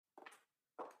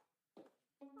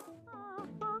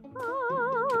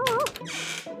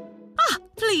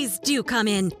do come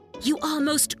in. You are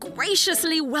most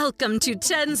graciously welcome to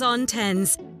Tens on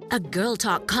Tens, a girl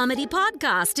talk comedy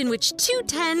podcast in which two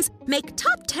tens make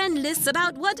top 10 lists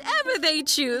about whatever they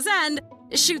choose and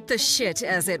shoot the shit,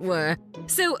 as it were.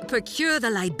 So procure the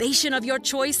libation of your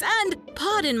choice and,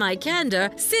 pardon my candor,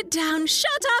 sit down,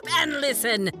 shut up, and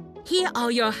listen. Here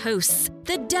are your hosts,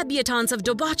 the debutantes of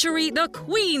debauchery, the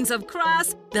queens of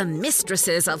crass, the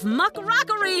mistresses of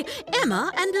muckrockery,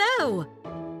 Emma and Lo.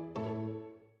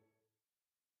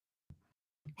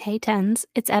 Hey Tens,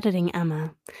 it's Editing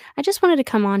Emma. I just wanted to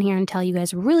come on here and tell you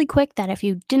guys really quick that if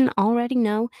you didn't already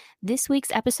know, this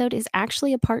week's episode is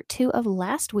actually a part 2 of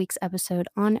last week's episode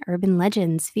on urban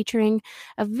legends featuring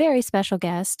a very special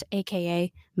guest,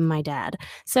 aka my dad.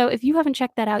 So if you haven't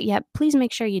checked that out yet, please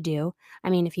make sure you do. I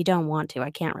mean, if you don't want to,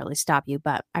 I can't really stop you,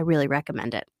 but I really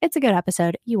recommend it. It's a good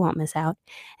episode. You won't miss out.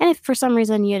 And if for some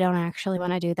reason you don't actually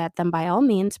want to do that, then by all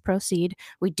means, proceed.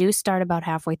 We do start about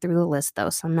halfway through the list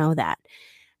though, so know that.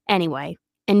 Anyway,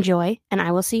 enjoy, and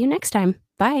I will see you next time.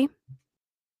 Bye.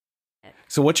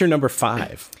 So what's your number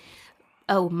 5?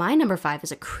 Oh, my number 5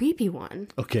 is a creepy one.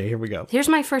 Okay, here we go. Here's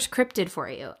my first cryptid for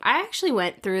you. I actually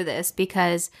went through this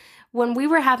because when we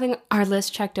were having our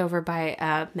list checked over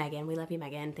by Megan, we love you,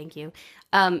 Megan, thank you.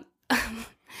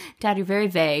 Dad, you're very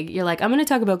vague. You're like, I'm going to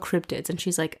talk about cryptids. And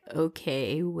she's like,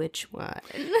 okay, which one?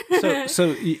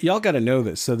 so y'all got to know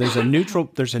this. So there's a neutral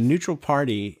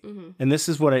party. Mm-hmm. And this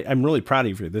is what I'm really proud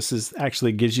of you. This is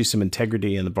actually gives you some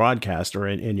integrity in the broadcast or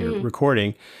in your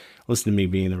recording. Listen to me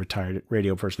being the retired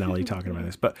radio personality talking about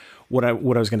this. But what I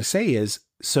was going to say is,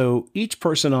 so each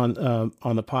person on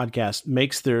the podcast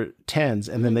makes their 10s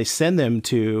and then they send them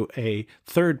to a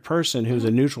third person who's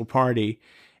a neutral party.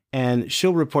 And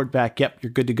she'll report back, yep,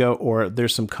 you're good to go, or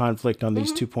there's some conflict on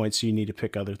these 2 points, so you need to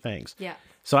pick other things. Yeah.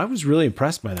 So I was really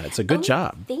impressed by that. It's a good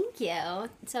job. Thank you.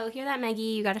 So hear that, Maggie.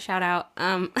 You got a shout out.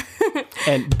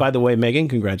 And by the way, Megan,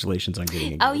 congratulations on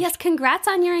getting engaged. Oh, yes. Congrats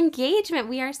on your engagement.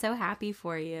 We are so happy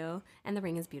for you. And the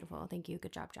ring is beautiful. Thank you.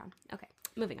 Good job, John. Okay,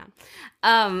 moving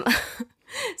on.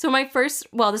 So my first,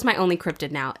 this is my only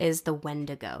cryptid now, is the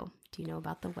Wendigo. Do you know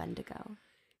about the Wendigo?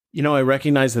 You know, I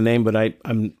recognize the name, but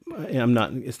I'm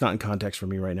not. It's not in context for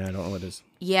me right now. I don't know what it is.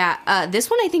 Yeah, this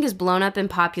one I think has blown up in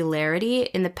popularity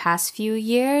in the past few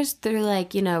years through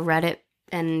Reddit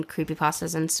and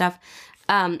creepypastas and stuff.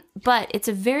 But it's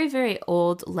a very, very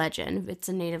old legend. It's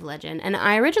a native legend, and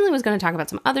I originally was going to talk about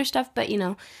some other stuff, but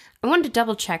I wanted to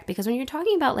double check because when you're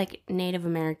talking about Native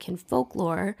American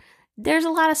folklore, there's a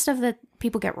lot of stuff that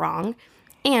people get wrong,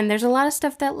 and there's a lot of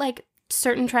stuff that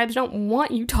certain tribes don't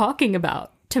want you talking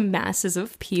about to masses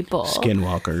of people.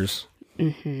 Skinwalkers.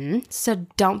 Mm-hmm. So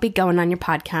don't be going on your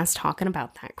podcast talking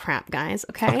about that crap, guys,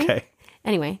 okay? Okay.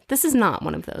 Anyway, this is not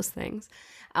one of those things.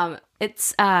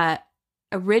 It's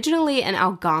originally an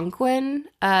Algonquin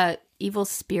evil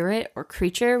spirit or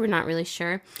creature. We're not really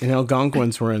sure. And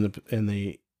Algonquins were in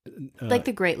the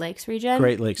the Great Lakes region.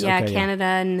 Great Lakes, yeah, okay, Canada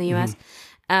and the U.S.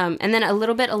 Mm-hmm. And then a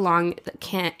little bit along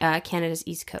Canada's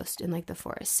east coast in the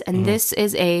forests. And this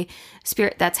is a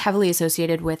spirit that's heavily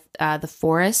associated with the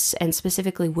forests and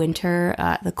specifically winter,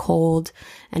 the cold,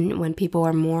 and when people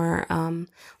are more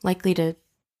likely to,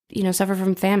 suffer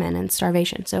from famine and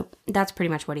starvation. So that's pretty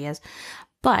much what he is.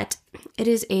 But it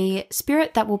is a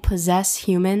spirit that will possess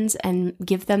humans and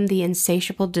give them the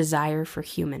insatiable desire for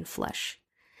human flesh.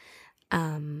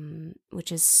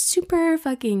 Which is super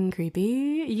fucking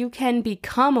creepy. You can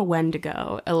become a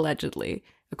Wendigo, allegedly,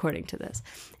 according to this.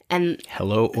 And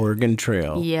hello, Oregon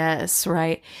Trail. Yes,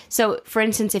 right. So, for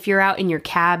instance, if you're out in your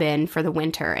cabin for the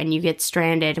winter and you get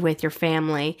stranded with your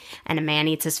family and a man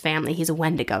eats his family, he's a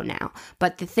Wendigo now.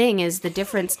 But the thing is, the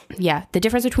difference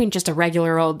between just a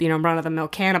regular old, run-of-the-mill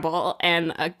cannibal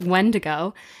and a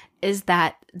Wendigo is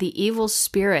that the evil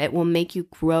spirit will make you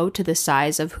grow to the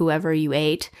size of whoever you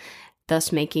ate,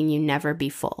 thus making you never be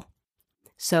full.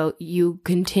 So you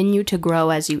continue to grow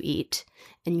as you eat,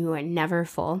 and you are never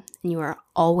full, and you are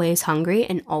always hungry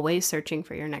and always searching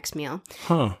for your next meal.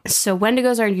 Huh. So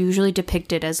Wendigos are usually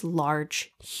depicted as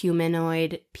large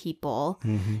humanoid people.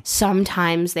 Mm-hmm.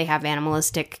 Sometimes they have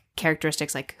animalistic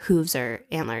characteristics like hooves or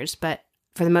antlers, but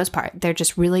for the most part, they're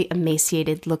just really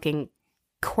emaciated looking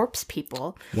corpse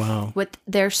people. Wow.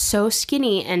 They're so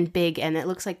skinny and big, and it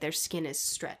looks like their skin is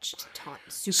stretched.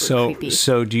 Super creepy.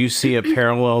 So do you see a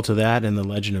parallel to that in the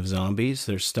Legend of Zombies?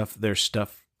 There's stuff, the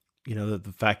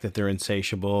fact that they're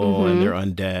insatiable and they're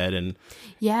undead and...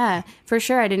 Yeah, for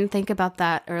sure. I didn't think about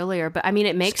that earlier, but I mean,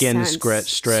 it makes skin sense.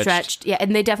 Stretched. Yeah,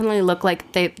 and they definitely look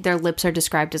like their lips are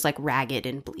described as ragged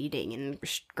and bleeding and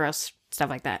gross stuff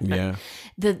like that. Yeah.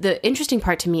 But the interesting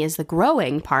part to me is the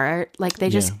growing part. Like they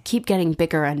just keep getting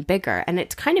bigger and bigger. And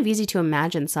it's kind of easy to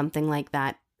imagine something like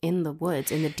that in the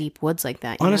woods, in the deep woods like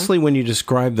that. Honestly, when you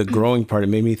describe the growing part, it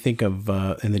made me think of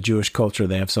in the Jewish culture,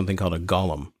 they have something called a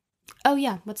golem. Oh,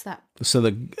 yeah. What's that? So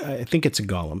I think it's a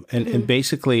golem. And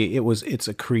basically it's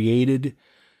a created,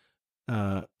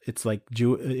 it's like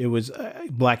it was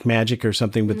black magic or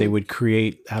something, but they would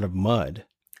create out of mud.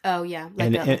 Oh, yeah.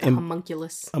 Like a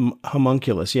homunculus.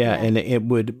 Homunculus, yeah. And it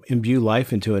would imbue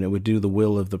life into it. And it would do the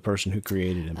will of the person who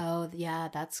created him. Oh, yeah.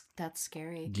 That's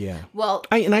scary. Yeah. Well,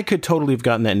 I could totally have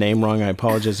gotten that name wrong. I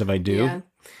apologize if I do. Yeah.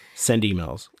 Send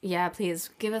emails. Yeah, please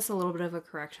give us a little bit of a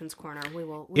corrections corner. We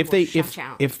will out.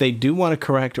 If they do want to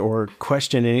correct or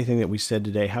question anything that we said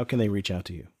today, how can they reach out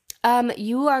to you?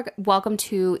 You are welcome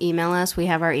to email us. We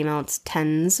have our email. It's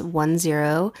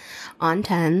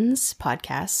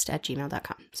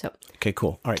tens10podcast@gmail.com. So okay,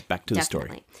 cool. All right, back to the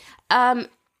story.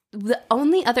 The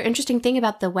only other interesting thing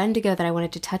about the Wendigo that I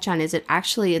wanted to touch on is it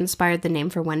actually inspired the name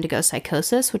for Wendigo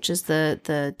psychosis, which is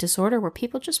the disorder where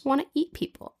people just want to eat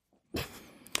people.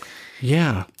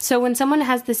 Yeah. So when someone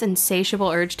has this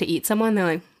insatiable urge to eat someone, they're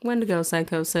like, Wendigo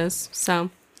psychosis. So,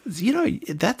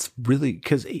 that's really,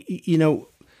 because,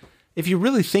 if you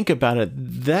really think about it,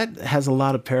 that has a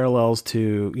lot of parallels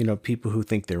to, people who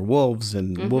think they're wolves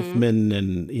and wolfmen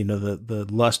and, the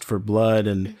lust for blood.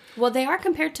 And well, they are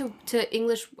compared to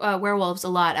English werewolves a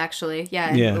lot, actually.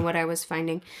 Yeah. What I was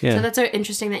finding. Yeah. So that's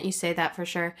interesting that you say that for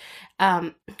sure.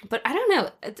 But I don't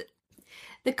know.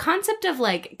 The concept of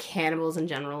like cannibals in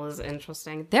general is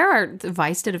interesting.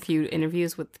 Vice did a few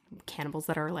interviews with cannibals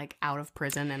that are like out of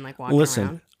prison and like walking around.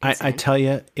 Listen, I tell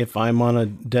you, if I'm on a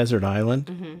desert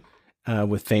island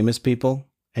with famous people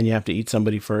and you have to eat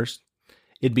somebody first,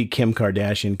 it'd be Kim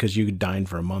Kardashian because you could dine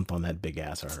for a month on that big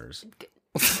ass of hers.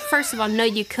 First of all, no,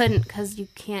 you couldn't because you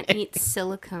can't eat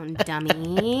silicone,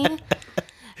 dummy.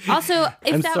 Also,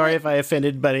 I'm sorry if I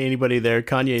offended anybody there.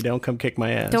 Kanye, don't come kick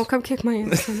my ass. Don't come kick my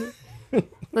ass.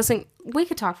 Listen, we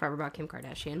could talk forever about Kim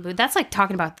Kardashian, but that's like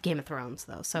talking about Game of Thrones,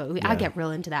 though. So I get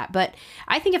real into that. But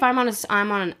I think if I'm on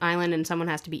an island and someone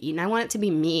has to be eaten, I want it to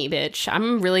be me, bitch.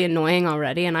 I'm really annoying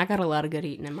already, and I got a lot of good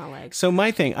eating in my legs. So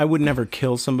my thing, I would never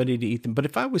kill somebody to eat them. But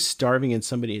if I was starving and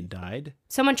somebody had died,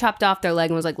 someone chopped off their leg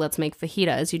and was like, "Let's make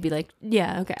fajitas," you'd be like,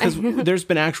 "Yeah, okay." Because there's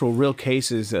been actual real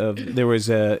cases of there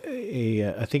was I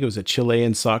think it was a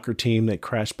Chilean soccer team that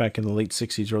crashed back in the late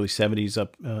 '60s, early '70s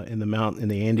up in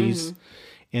the Andes.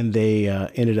 And they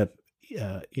ended up,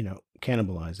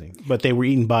 cannibalizing. But they were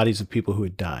eating bodies of people who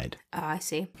had died. Oh, I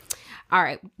see. All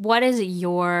right. What is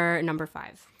your number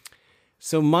 5?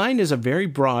 So mine is a very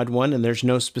broad one, and there's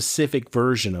no specific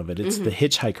version of it. It's the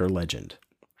hitchhiker legend.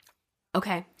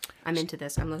 Okay. I'm into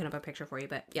this. I'm looking up a picture for you,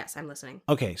 but yes, I'm listening.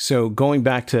 Okay. So going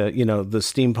back to, the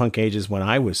steampunk ages when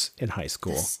I was in high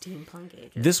school. The steampunk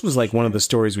ages. This was like one of the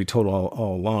stories we told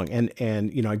all along. And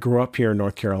I grew up here in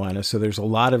North Carolina, so there's a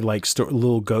lot of like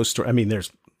little ghost stories. I mean,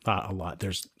 there's not a lot.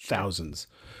 There's thousands.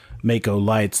 Mako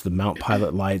lights, the Mount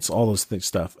Pilot lights, all those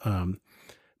stuff.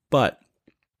 But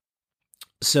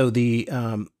so the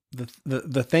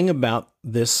thing about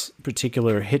this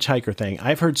particular hitchhiker thing,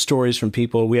 I've heard stories from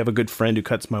people. We have a good friend who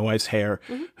cuts my wife's hair,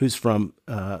 who's from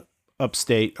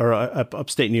upstate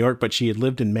New York, but she had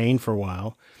lived in Maine for a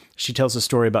while. She tells a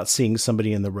story about seeing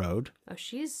somebody in the road. Oh,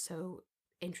 she is so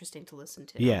interesting to listen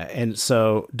to. Yeah, and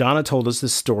so Donna told us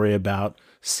this story about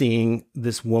seeing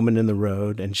this woman in the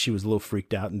road, and she was a little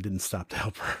freaked out and didn't stop to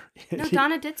help her. No,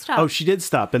 Donna did stop. Oh, she did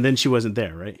stop, and then she wasn't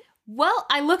there, right? Well,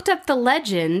 I looked up the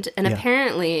legend, and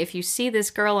apparently if you see this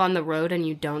girl on the road and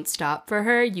you don't stop for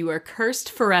her, you are cursed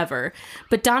forever.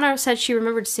 But Donna said she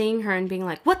remembered seeing her and being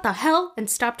like, what the hell? And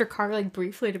stopped her car like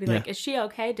briefly to be like, is she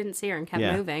okay? Didn't see her and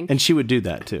kept moving. And she would do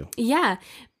that too. Yeah.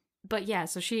 But yeah,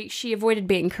 so she avoided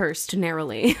being cursed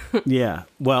narrowly. Yeah.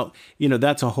 Well,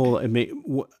 that's a whole,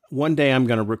 one day I'm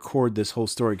going to record this whole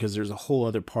story because there's a whole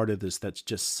other part of this that's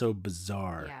just so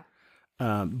bizarre. Yeah.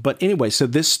 But anyway, so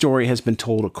this story has been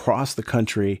told across the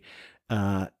country,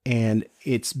 and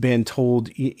it's been told,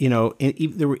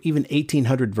 there were even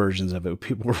 1800 versions of it.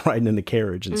 People were riding in the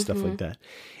carriage and stuff like that.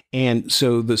 And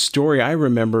so the story I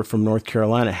remember from North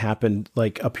Carolina happened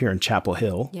like up here in Chapel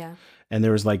Hill. Yeah. And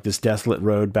there was like this desolate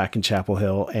road back in Chapel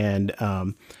Hill, and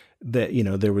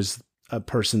there was a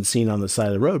person seen on the side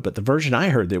of the road. But the version I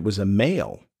heard, it was a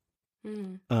male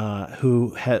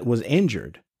who was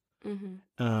injured.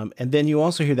 And then you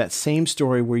also hear that same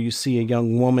story where you see a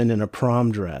young woman in a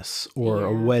prom dress or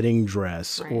a wedding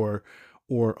dress or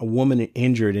a woman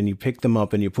injured, and you pick them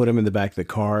up and you put them in the back of the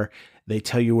car. They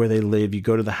tell you where they live. You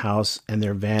go to the house and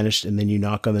they're vanished. And then you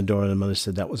knock on the door and the mother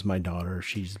said, that was my daughter.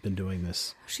 She's been doing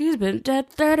this. She's been dead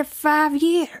 35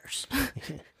 years.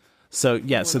 So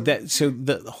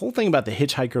the whole thing about the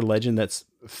hitchhiker legend that's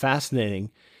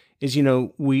fascinating is, you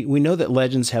know, we know that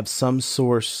legends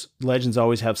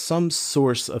always have some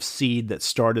source of seed that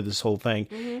started this whole thing.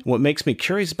 Mm-hmm. What makes me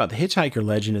curious about the hitchhiker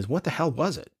legend is, what the hell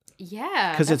was it?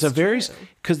 Yeah, because it's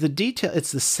because the detail,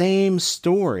 it's the same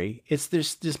story. It's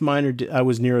this minor, I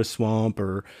was near a swamp,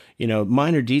 or, you know,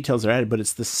 minor details are added, but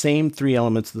it's the same three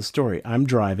elements of the story. I'm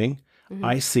driving,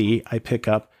 I see, I pick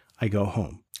up, I go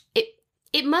home.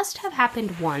 It must have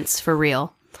happened once for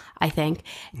real, I think,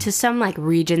 to some like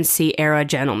Regency era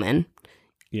gentleman.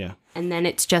 Yeah. And then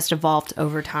it's just evolved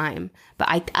over time. But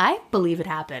I believe it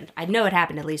happened. I know it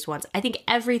happened at least once. I think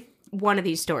every one of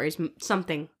these stories,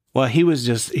 something. Well, he was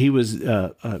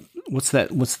what's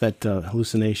that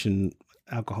hallucination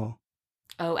alcohol?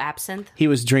 Oh, absinthe? He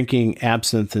was drinking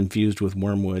absinthe infused with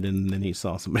wormwood, and then he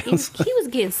saw somebody else. He was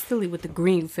getting silly with the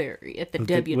green fairy at the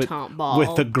debutante ball.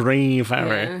 With the green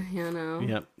fairy. Yeah, you know.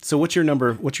 Yeah. So what's your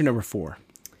number 4?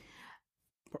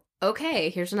 Okay,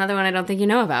 here's another one I don't think you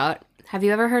know about. Have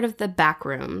you ever heard of the back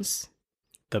rooms?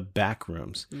 The back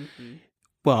rooms? Mm-hmm.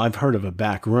 Well, I've heard of a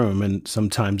back room, and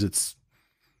sometimes it's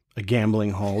a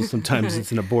gambling hall, sometimes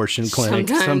it's an abortion clinic,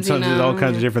 sometimes it's all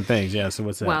kinds of different things. Yeah, so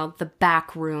what's that? Well, the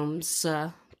back rooms,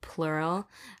 plural,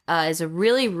 is a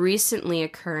really recently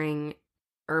occurring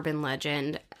urban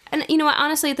legend. And you know what,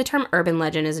 honestly, the term urban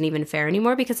legend isn't even fair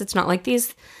anymore, because it's not like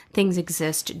these things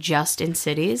exist just in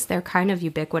cities. They're kind of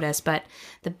ubiquitous, but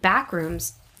the back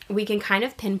rooms, we can kind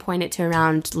of pinpoint it to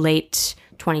around late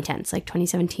 2010s, like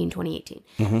 2017, 2018.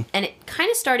 Mm-hmm. And it kind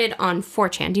of started on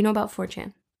 4chan. Do you know about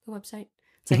 4chan, the website?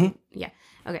 It's like, yeah.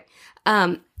 Okay.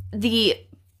 The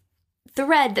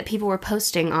thread that people were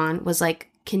posting on was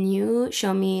like, can you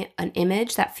show me an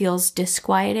image that feels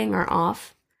disquieting or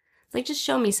off? Like, just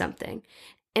show me something.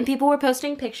 And people were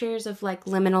posting pictures of like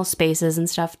liminal spaces and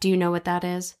stuff. Do you know what that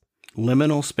is?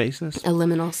 Liminal spaces? A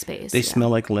liminal space. They smell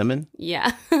like lemon?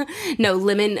 Yeah. No,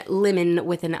 lemon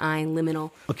with an I, liminal.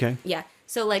 Okay. Yeah.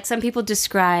 So like some people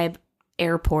describe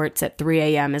airports at 3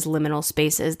 a.m. as liminal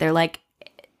spaces. They're like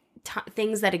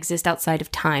things that exist outside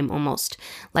of time almost.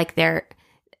 Like they're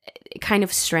kind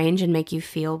of strange and make you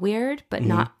feel weird, but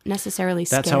not necessarily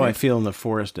scared. That's how I feel in the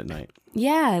forest at night.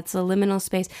 Yeah, it's a liminal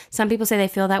space. Some people say they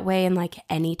feel that way in like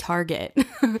any Target.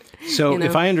 So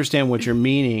if I understand what you're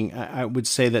meaning, I would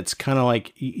say that's kind of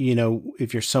like, you know,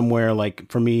 if you're somewhere,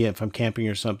 like for me, if I'm camping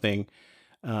or something,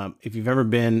 if you've ever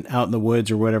been out in the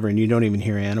woods or whatever and you don't even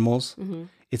hear animals,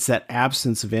 it's that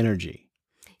absence of energy.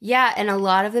 Yeah, and a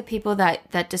lot of the people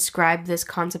that describe this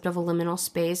concept of a liminal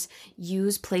space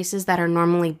use places that are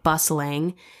normally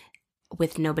bustling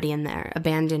with nobody in there,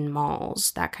 abandoned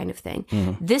malls, that kind of thing.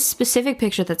 Mm-hmm. This specific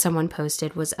picture that someone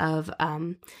posted was of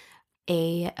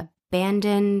a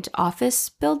abandoned office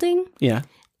building. Yeah.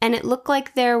 And it looked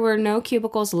like there were no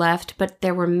cubicles left, but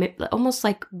there were almost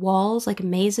like walls, like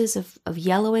mazes of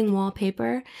yellowing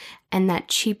wallpaper and that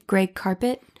cheap gray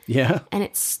carpet. Yeah. And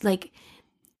it's like,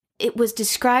 it was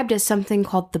described as something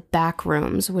called the back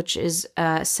rooms, which is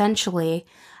essentially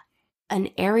an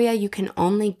area you can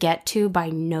only get to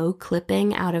by no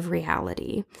clipping out of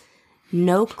reality.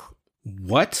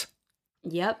 What?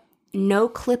 Yep. No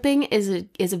clipping is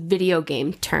a video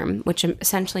game term, which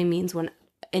essentially means when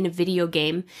in a video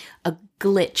game a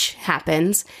glitch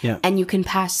happens and you can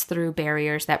pass through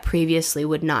barriers that previously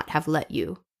would not have let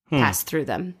you pass through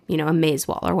them, you know, a maze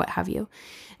wall or what have you.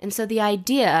 And so the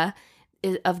idea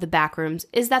of the back rooms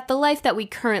is that the life that we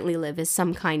currently live is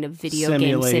some kind of video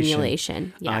game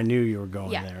simulation. Yeah. I knew you were going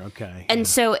there. Okay. And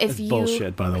so if it's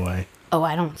bullshit, by the way. Oh,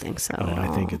 I don't think so. Oh, I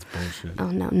think it's bullshit.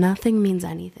 Oh no, nothing means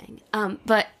anything.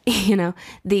 But you know,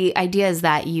 the idea is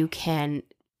that you can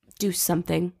do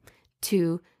something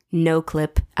to no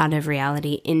clip out of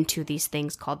reality into these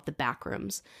things called the back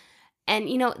rooms. And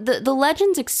you know, the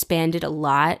legends expanded a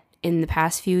lot in the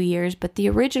past few years, but the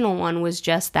original one was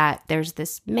just that there's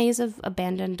this maze of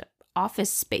abandoned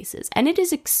office spaces, and it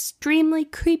is extremely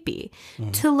creepy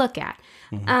to look at.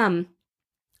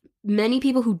 Many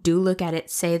people who do look at it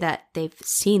say that they've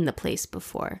seen the place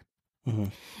before.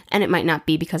 And it might not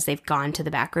be because they've gone to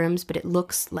the back rooms, but it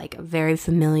looks like a very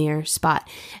familiar spot.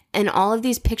 And all of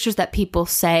these pictures that people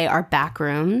say are back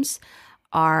rooms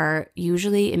are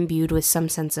usually imbued with some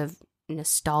sense of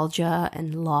nostalgia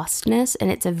and lostness, and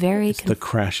it's a very it's the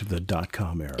crash of the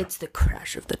 .com era. It's the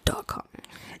crash of the .com era.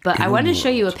 But I wanted to show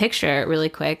you a picture really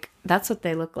quick. That's what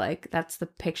they look like. That's the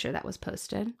picture that was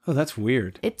posted. Oh, that's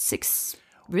weird. It's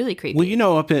really creepy. Well, you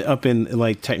know, up in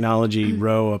like Technology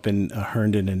Row, up in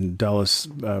Herndon and Dulles,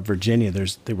 Virginia,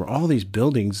 there were all these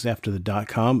buildings after the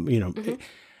 .com. You know,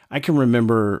 I can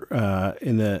remember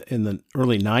in the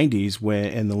early '90s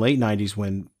in the late '90s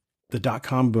when the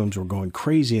 .com booms were going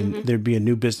crazy, and there'd be a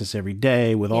new business every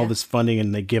day with all this funding,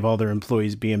 and they give all their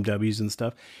employees BMWs and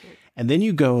stuff. And then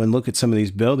you go and look at some of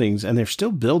these buildings, and they're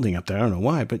still building up there. I don't know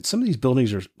why, but some of these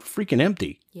buildings are freaking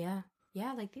empty. Yeah.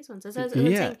 Yeah, like these ones.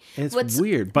 It's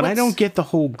weird. But I don't get the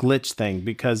whole glitch thing,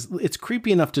 because it's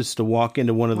creepy enough just to walk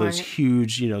into one of those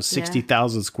huge,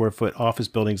 60,000 square foot office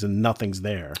buildings and nothing's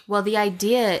there. Well, the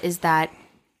idea is that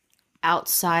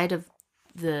outside of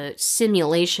the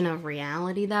simulation of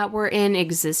reality that we're in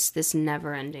exists this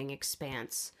never-ending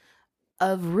expanse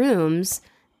of rooms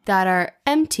that are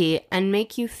empty and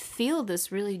make you feel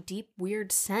this really deep,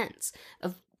 weird sense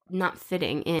of not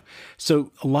fitting in.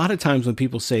 So a lot of times when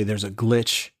people say there's a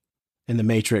glitch in the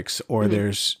Matrix, or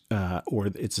there's or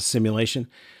it's a simulation,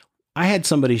 I had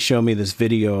somebody show me this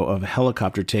video of a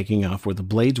helicopter taking off where the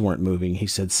blades weren't moving. He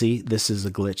said, "See, this is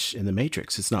a glitch in the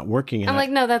Matrix. It's not working." And I'm like,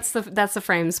 "No, that's the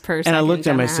frames per second." And I looked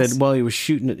at him. I said, "Well, he was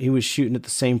shooting at the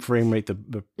same frame rate.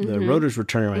 The rotors were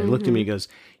turning around." He looked at me. He goes,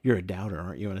 "You're a doubter,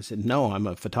 aren't you?" And I said, "No, I'm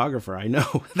a photographer. I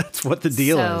know that's what the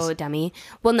deal is." So dummy.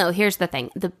 Well, no. Here's the thing: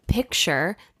 the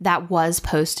picture that was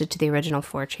posted to the original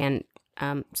 4chan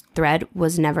thread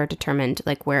was never determined,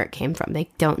 like where it came from. They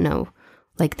don't know.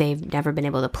 Like, they've never been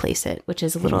able to place it, which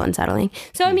is a little unsettling.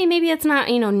 So, I mean, maybe it's not,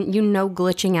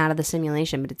 glitching out of the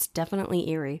simulation, but it's definitely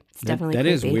eerie. It's definitely that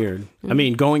creepy. Is weird. I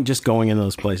mean, going in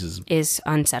those places is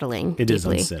unsettling. It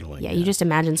deeply. Is unsettling. Yeah, you just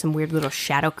imagine some weird little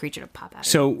shadow creature to pop out.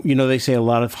 So, they say a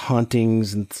lot of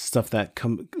hauntings and stuff like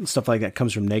that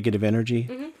comes from negative energy.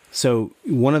 So,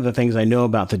 one of the things I know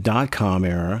about the .com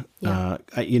era, a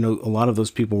lot of those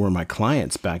people were my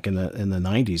clients back in the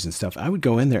 90s and stuff. I would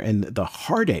go in there, and the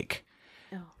heartache.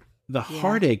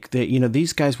 Heartache that,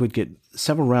 these guys would get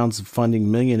several rounds of funding,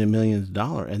 millions and millions of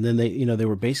dollars. And then they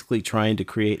were basically trying to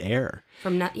create air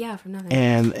from nothing.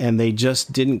 And they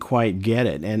just didn't quite get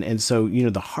it. And so,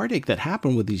 the heartache that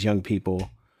happened with these young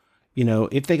people,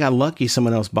 if they got lucky,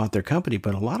 someone else bought their company,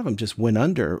 but a lot of them just went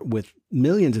under with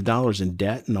millions of dollars in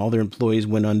debt, and all their employees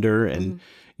went under. And,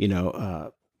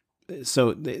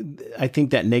 so I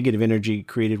think that negative energy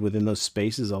created within those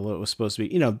spaces, although it was supposed to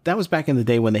be, that was back in the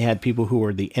day when they had people who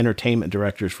were the entertainment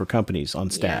directors for companies on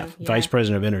staff, vice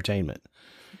president of entertainment.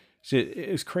 So it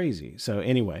was crazy. So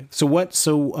anyway, you want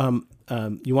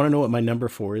to know what my number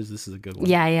 4 is? This is a good one.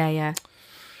 Yeah.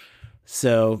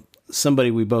 So somebody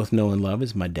we both know and love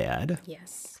is my dad.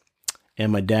 Yes.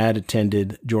 And my dad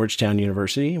attended Georgetown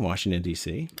University in Washington,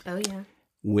 D.C. Oh, yeah.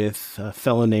 With a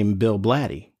fellow named Bill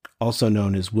Blatty, also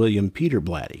known as William Peter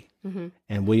Blatty.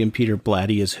 And William Peter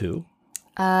Blatty is who?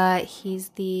 He's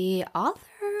the author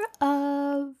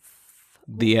of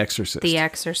The Exorcist. The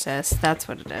Exorcist, that's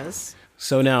what it is.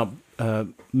 So now,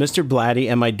 Mr. Blatty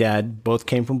and my dad both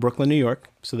came from Brooklyn, New York,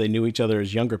 so they knew each other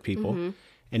as younger people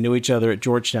and knew each other at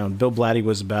Georgetown. Bill Blatty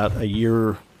was about a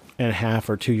year and a half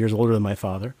or 2 years older than my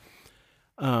father.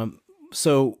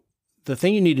 So the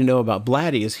thing you need to know about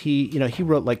Blatty is he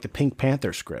wrote like the Pink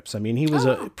Panther scripts. I mean, he was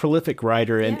a prolific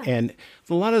writer, and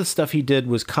a lot of the stuff he did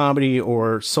was comedy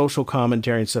or social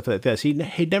commentary and stuff like this.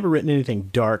 He'd never written anything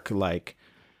dark like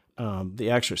The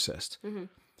Exorcist.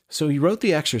 So he wrote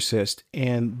The Exorcist,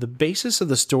 and the basis of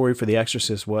the story for The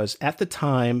Exorcist was, at the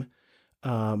time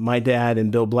my dad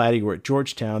and Bill Blatty were at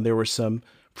Georgetown, there were some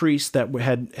priests that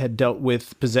had dealt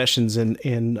with possessions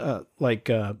in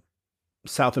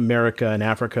South America and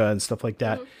Africa and stuff like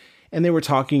that. And they were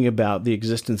talking about the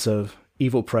existence of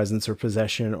evil presence or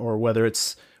possession, or whether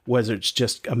it's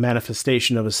just a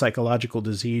manifestation of a psychological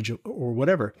disease or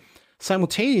whatever.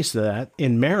 Simultaneous to that,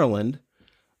 in Maryland,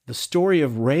 the story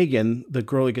of Reagan, the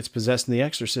girl who gets possessed in The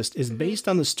Exorcist, is based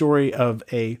on the story of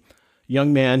a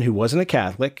young man who wasn't a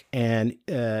Catholic. And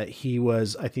he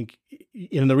was, I think,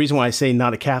 and the reason why I say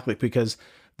not a Catholic, because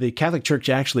the Catholic Church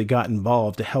actually got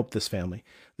involved to help this family.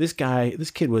 This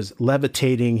kid was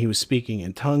levitating. He was speaking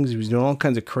in tongues. He was doing all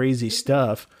kinds of crazy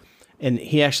stuff. And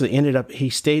he actually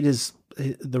he stayed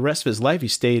the rest of his life, he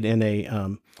stayed in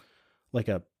a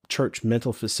church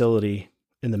mental facility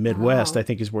in the Midwest, I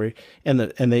think is where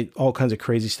all kinds of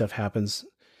crazy stuff happens.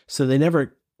 So they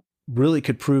never really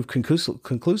could prove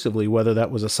conclusively whether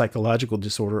that was a psychological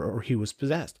disorder or he was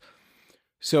possessed.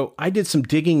 So I did some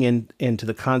digging into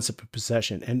the concept of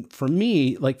possession. And for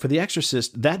me, like for The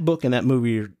Exorcist, that book and that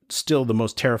movie are still the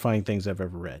most terrifying things I've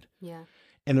ever read. Yeah.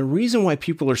 And the reason why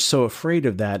people are so afraid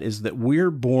of that is that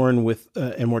we're born with,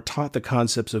 and we're taught the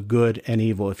concepts of good and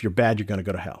evil. If you're bad, you're going to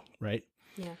go to hell, right?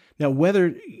 Yeah. Now,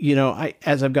 whether,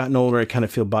 as I've gotten older, I kind of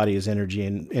feel body is energy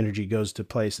and energy goes to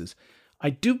places.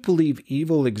 I do believe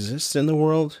evil exists in the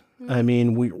world. I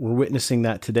mean, we're witnessing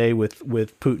that today with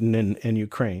Putin and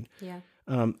Ukraine. Yeah.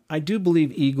 I do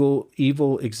believe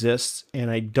evil exists,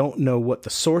 and I don't know what the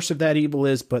source of that evil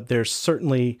is, but there's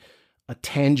certainly a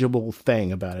tangible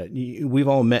thing about it. We've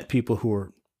all met people who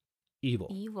are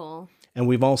evil. And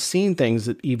we've all seen things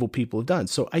that evil people have done.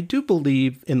 So I do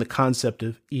believe in the concept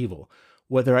of evil.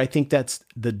 Whether I think that's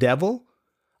the devil,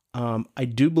 I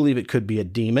do believe it could be a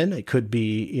demon. It could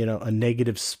be, a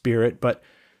negative spirit. But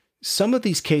some of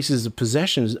these cases of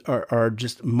possessions are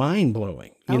just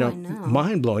mind-blowing. I know.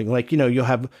 Mind-blowing. Like, you'll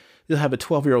have a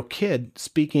 12-year-old kid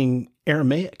speaking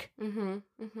Aramaic.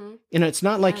 It's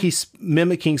not like he's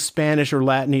mimicking Spanish or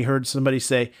Latin. He heard somebody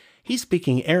say, he's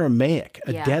speaking Aramaic,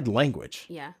 a dead language.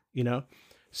 Yeah.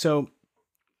 So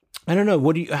I don't know.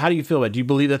 How do you feel about it? Do you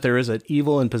believe that there is an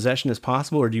evil and possession is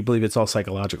possible, or do you believe it's all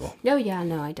psychological? Oh, yeah,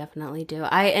 no, I definitely do.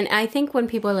 I think when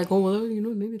people are like, oh, well,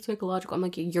 maybe it's psychological. I'm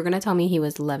like, you're going to tell me he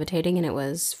was levitating and it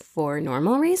was for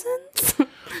normal reasons?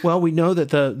 Well, we know that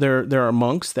there are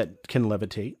monks that can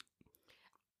levitate.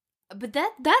 But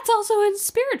that's also in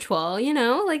spiritual,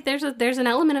 like there's an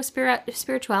element of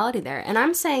spirituality there. And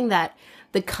I'm saying that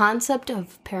the concept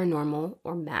of paranormal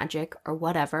or magic or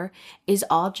whatever is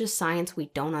all just science we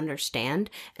don't understand.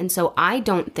 And so I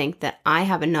don't think that I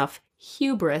have enough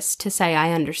hubris to say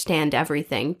I understand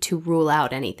everything to rule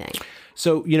out anything.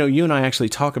 So, you and I actually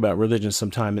talk about religion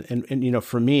sometime. And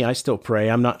for me, I still pray.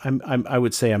 I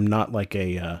would say I'm not like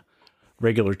a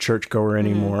regular churchgoer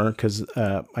anymore, because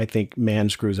I think man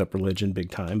screws up religion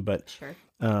big time. But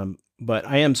sure. But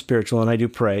I am spiritual and I do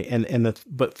pray.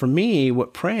 But for me,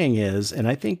 what praying is, and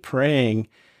I think praying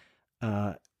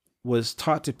was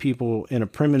taught to people in a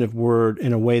primitive word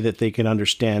in a way that they can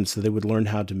understand, so they would learn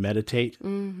how to meditate.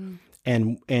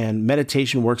 Mm-hmm. And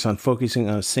meditation works on focusing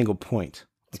on a single point.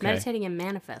 It's meditating and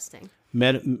manifesting.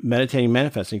 Meditating,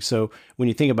 manifesting. So when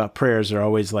you think about prayers, they're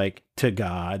always like to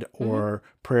God, or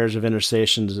prayers of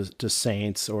intercession to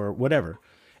saints or whatever.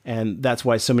 And that's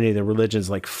why so many of the religions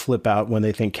like flip out when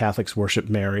they think Catholics worship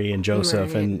Mary and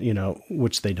Joseph, right. And,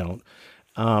 which they don't.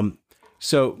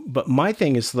 But my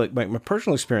thing is like my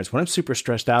personal experience, when I'm super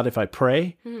stressed out, if I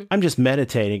pray, I'm just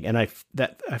meditating, and I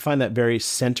find that very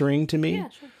centering to me. Yeah,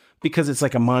 sure. Because it's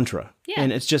like a mantra. Yeah.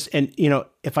 And it's just,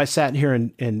 if I sat here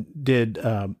and did,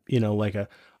 like a,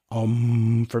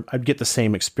 I'd get the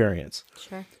same experience.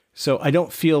 Sure. So I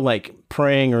don't feel like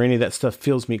praying or any of that stuff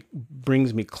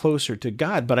brings me closer to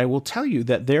God. But I will tell you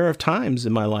that there are times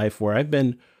in my life where I've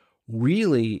been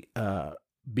really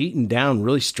beaten down,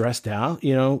 really stressed out,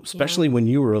 especially when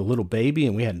you were a little baby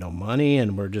and we had no money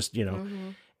and we're just,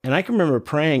 and I can remember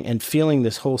praying and feeling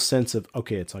this whole sense of,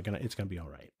 okay, it's gonna be all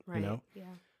right. Yeah.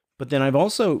 But then I've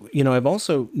also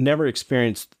never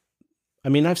experienced,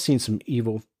 I've seen some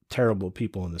evil, terrible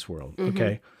people in this world.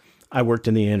 Okay. I worked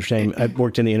in the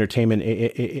entertainment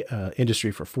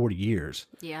industry for 40 years.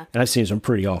 Yeah. And I've seen some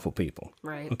pretty awful people.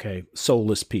 Right. Okay.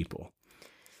 Soulless people.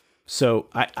 So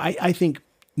I think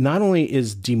not only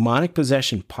is demonic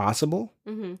possession possible,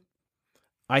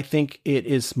 I think it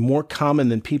is more common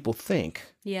than people think.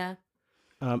 Yeah.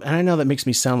 And I know that makes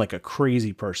me sound like a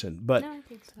crazy person, but no, I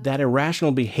think so. That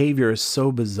irrational behavior is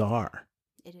so bizarre.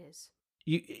 It is.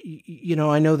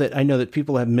 I know that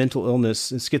people have mental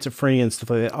illness and schizophrenia and stuff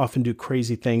like that often do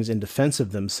crazy things in defense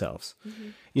of themselves.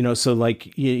 So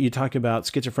like you talk about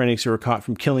schizophrenics who were caught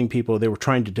from killing people, they were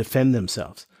trying to defend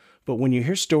themselves. But when you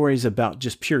hear stories about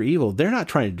just pure evil, they're not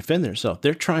trying to defend themselves.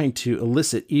 They're trying to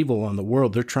elicit evil on the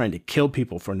world. They're trying to kill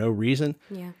people for no reason.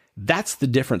 Yeah. That's the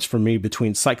difference for me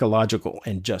between psychological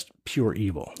and just pure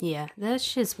evil. Yeah,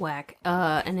 that's just whack.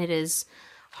 And it is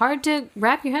hard to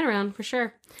wrap your head around, for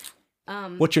sure.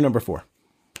 What's your number 4?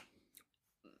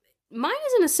 Mine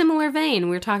is in a similar vein.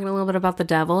 We were talking a little bit about the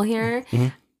devil here.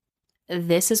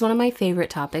 This is one of my favorite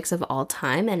topics of all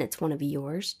time, and it's one of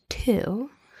yours, too.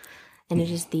 And it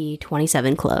is the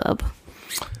 27 Club.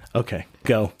 Okay,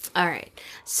 go. All right.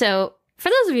 So, for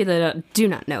those of you that do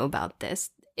not know about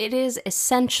this, it is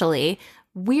essentially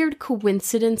weird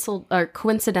coincidental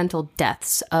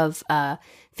deaths of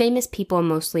famous people,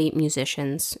 mostly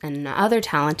musicians and other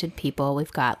talented people.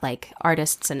 We've got like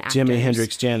artists and actors. Jimi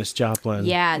Hendrix, Janis Joplin.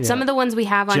 Yeah, some of the ones we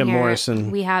have on Jim here.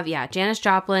 Morrison. We have, Janis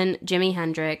Joplin, Jimi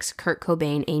Hendrix, Kurt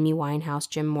Cobain, Amy Winehouse,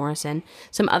 Jim Morrison.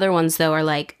 Some other ones, though, are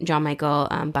like John Michael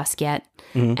Basquiat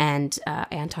and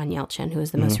Anton Yelchin, who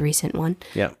is the most recent one.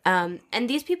 Yeah. And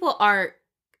these people are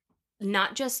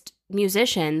not just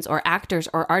musicians or actors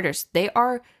or artists. They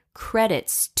are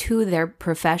credits to their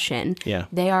profession. Yeah.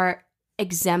 They are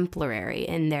exemplary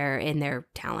in their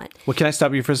talent. Well, can I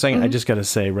stop you for a second? I just got to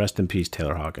say, rest in peace,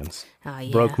 Taylor Hawkins.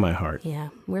 Broke my heart. Yeah,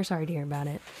 we're sorry to hear about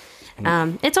it.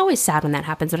 It's always sad when that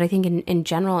happens, but I think in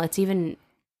general, it's even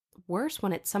worse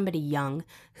when it's somebody young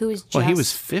who is just... Well, he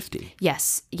was 50.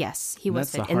 Yes, he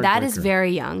was 50. And that is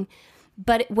very young.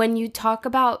 But when you talk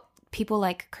about people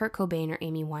like Kurt Cobain or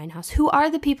Amy Winehouse, who are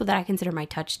the people that I consider my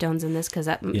touchstones in this, because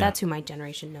that's who my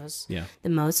generation knows the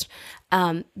most.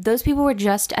 Those people were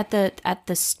just at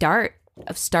the start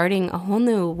of starting a whole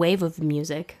new wave of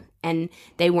music, and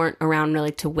they weren't around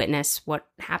really to witness what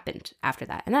happened after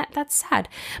that. And that's sad.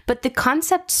 But the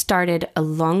concept started a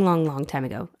long time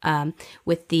ago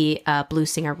with the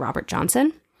blues singer Robert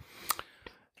Johnson.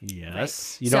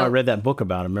 Yes. Right. I read that book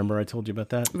about him. Remember I told you about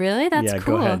that? Really? That's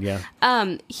cool. Go ahead,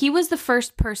 yeah. He was the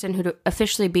first person who to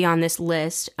officially be on this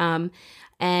list.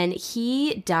 And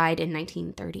he died in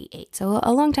 1938. So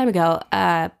a long time ago.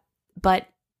 But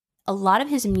a lot of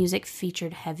his music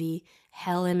featured heavy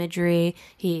hell imagery.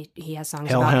 He has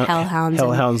songs about hellhounds.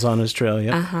 Hellhounds on his trail,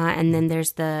 yeah. And then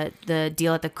there's the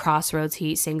deal at the crossroads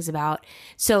he sings about.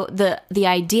 So the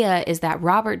idea is that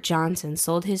Robert Johnson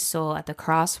sold his soul at the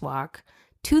crosswalk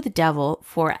to the devil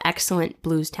for excellent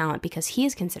blues talent, because he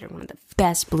is considered one of the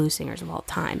best blues singers of all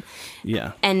time.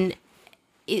 Yeah. And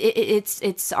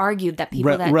it's argued that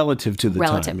people relative to the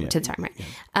time. To the time, right.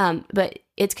 Yeah. But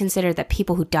it's considered that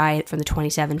people who die from the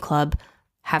 27 Club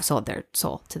have sold their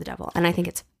soul to the devil. And I think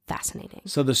it's fascinating.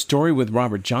 So the story with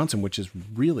Robert Johnson, which is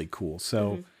really cool.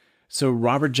 So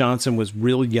Robert Johnson was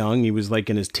real young. He was like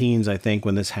in his teens, I think,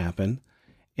 when this happened.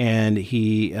 And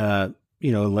he,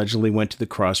 allegedly went to the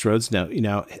Crossroads.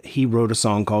 Now, he wrote a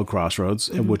song called Crossroads,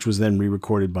 which was then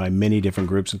re-recorded by many different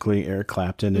groups, including Eric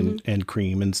Clapton and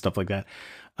Cream and stuff like that.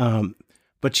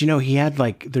 But, he had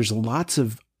there's lots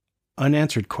of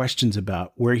unanswered questions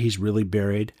about where he's really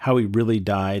buried, how he really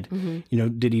died.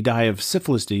 Did he die of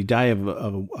syphilis? Did he die of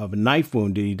a knife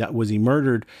wound? Was he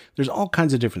murdered? There's all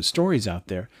kinds of different stories out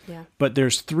there. Yeah. But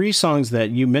there's 3 songs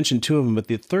that you mentioned 2 of them, but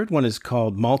the third one is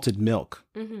called Malted Milk.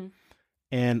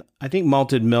 And I think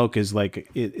malted milk is for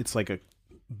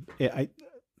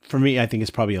me, I think it's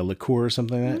probably a liqueur or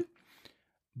something like that.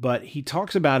 But he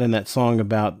talks about in that song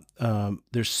about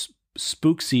there's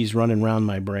spooksies running around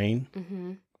my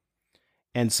brain.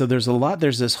 And so there's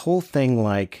this whole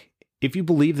thing if you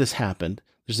believe this happened,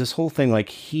 there's this whole thing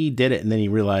he did it and then he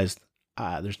realized,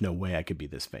 there's no way I could be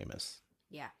this famous.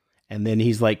 Yeah. And then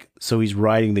he's he's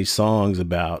writing these songs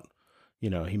about,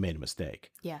 he made a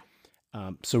mistake. Yeah.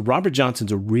 So Robert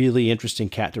Johnson's a really interesting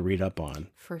cat to read up on.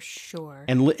 For sure.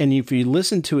 And if you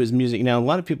listen to his music, now a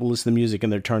lot of people listen to music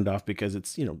and they're turned off because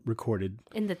it's, recorded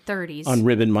in the 30s on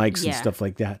ribbon mics and stuff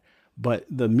like that. But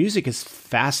the music is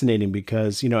fascinating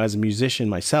because, as a musician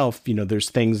myself, there's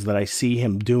things that I see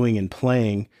him doing and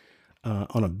playing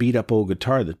on a beat up old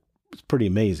guitar that's pretty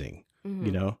amazing,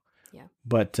 Yeah.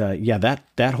 But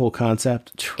that whole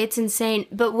concept. It's insane.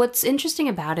 But what's interesting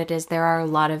about it is there are a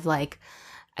lot of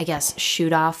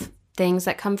shoot off things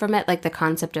that come from it. Like the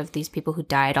concept of these people who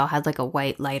died all had a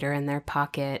white lighter in their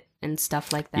pocket and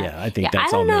stuff like that. Yeah, I think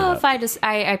that's all I don't know made if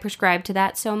I prescribe to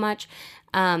that so much.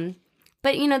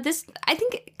 But this, I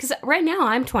think, because right now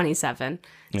I'm 27.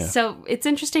 Yeah. So it's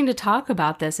interesting to talk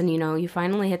about this. And, you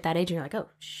finally hit that age and you're like, oh,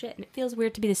 shit. And it feels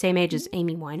weird to be the same age as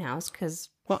Amy Winehouse because...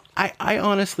 Well, I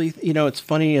honestly, it's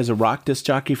funny, as a rock disc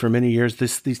jockey for many years,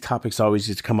 these topics always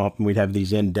used to come up and we'd have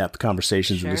these in-depth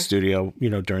conversations in the studio,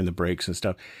 during the breaks and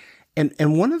stuff.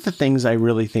 And one of the things I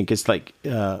really think is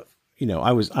I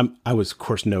was of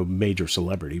course no major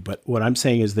celebrity, but what I'm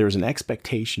saying is there's an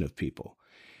expectation of people.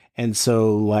 And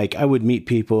so I would meet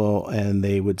people and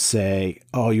they would say,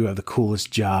 oh, you have the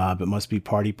coolest job. It must be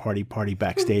party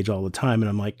backstage all the time. And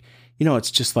I'm like,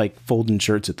 it's just like folding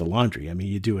shirts at the laundry. I mean,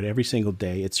 you do it every single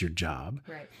day. It's your job.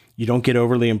 Right. You don't get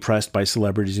overly impressed by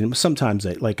celebrities. And sometimes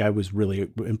I was really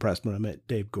impressed when I met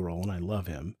Dave Grohl and I love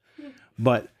him. Yeah.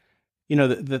 But,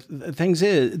 the things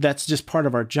is, that's just part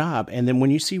of our job. And then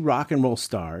when you see rock and roll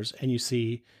stars and you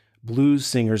see blues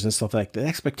singers and stuff like that, the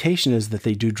expectation is that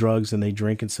they do drugs and they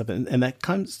drink and stuff. And that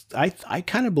comes, I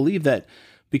kind of believe that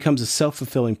becomes a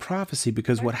self-fulfilling prophecy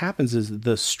because what happens is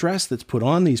the stress that's put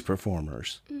on these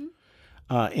performers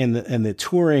and the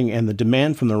touring and the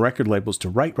demand from the record labels to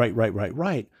write,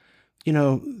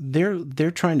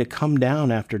 they're trying to come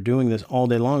down after doing this all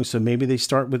day long. So maybe they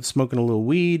start with smoking a little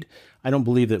weed. I don't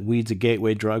believe that weed's a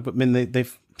gateway drug, but they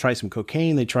try some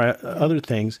cocaine, they try other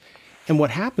things. And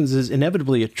what happens is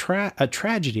inevitably a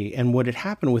tragedy. And what had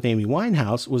happened with Amy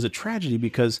Winehouse was a tragedy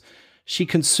because she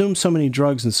consumed so many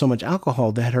drugs and so much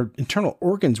alcohol that her internal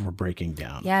organs were breaking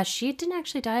down. Yeah, she didn't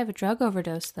actually die of a drug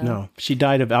overdose, though. No, she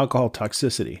died of alcohol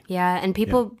toxicity. Yeah, and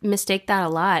people mistake that a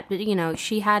lot. But,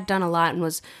 she had done a lot and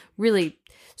was really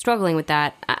struggling with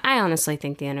that. I honestly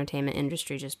think the entertainment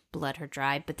industry just bled her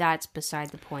dry, but that's beside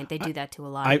the point. They do that to a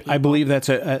lot of people. I believe that's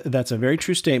a very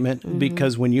true statement,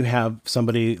 because when you have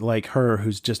somebody like her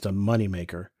who's just a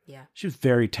moneymaker, she was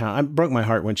very talented. It broke my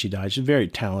heart when she died. She's very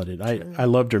talented. I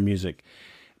loved her music.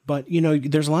 But,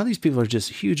 there's a lot of these people who are just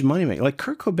huge moneymakers. Like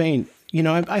Kurt Cobain,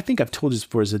 I think I've told you this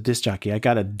before, as a disc jockey, I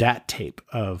got a DAT tape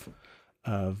of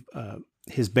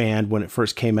his band when it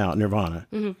first came out, Nirvana.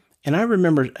 Mm-hmm. And I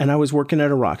remember, and I was working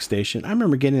at a rock station. I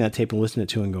remember getting that tape and listening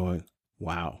to it and going,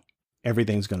 wow,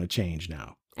 everything's going to change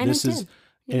now. And it did.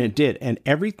 And it did. And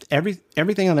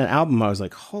everything on that album, I was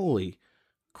like, holy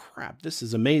crap, this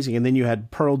is amazing. And then you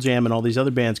had Pearl Jam and all these other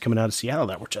bands coming out of Seattle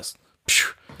that were just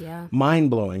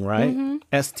mind-blowing, right? Mm-hmm.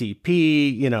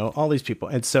 STP, all these people.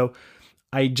 And so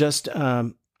I just,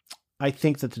 I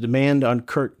think that the demand on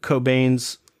Kurt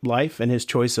Cobain's life and his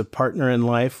choice of partner in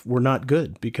life were not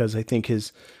good, because I think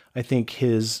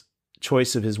his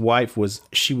choice of his wife was,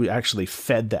 she actually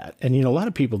fed that. And, a lot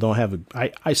of people don't have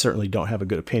I certainly don't have a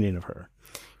good opinion of her.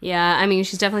 Yeah, I mean,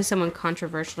 she's definitely someone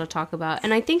controversial to talk about.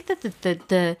 And I think that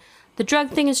the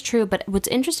drug thing is true, but what's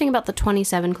interesting about the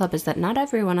 27 Club is that not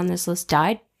everyone on this list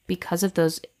died because of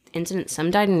those incidents.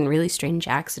 Some died in really strange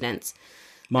accidents.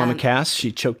 Mama Cass,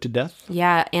 she choked to death.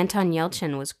 Yeah, Anton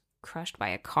Yelchin was crushed by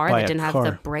a car that didn't have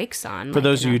the brakes on. For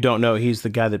those of you who don't know, he's the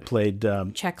guy that played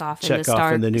Chekhov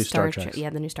in the new Star Trek. Yeah,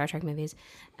 the new Star Trek movies.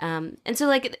 And so,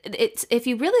 it's if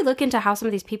you really look into how some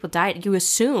of these people died, you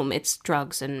assume it's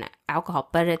drugs and alcohol,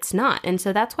 but it's not. And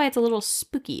so that's why it's a little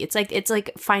spooky. It's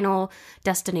like Final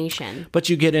Destination. But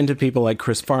you get into people like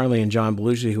Chris Farley and John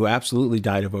Belushi, who absolutely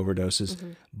died of overdoses.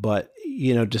 Mm-hmm. But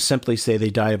to simply say they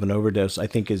died of an overdose, I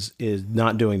think is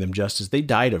not doing them justice. They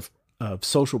died of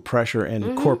social pressure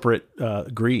and corporate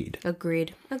greed.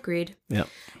 Agreed. Yeah,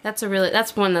 that's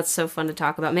one that's so fun to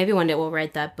talk about. Maybe one day we'll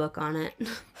write that book on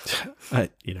it.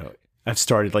 I've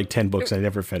started like 10 books. I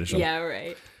never finish them. Yeah,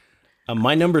 right.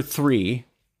 My number 3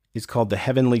 is called The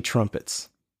Heavenly Trumpets.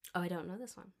 Oh, I don't know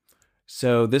this one.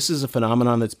 So this is a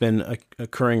phenomenon that's been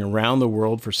occurring around the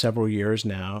world for several years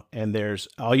now. And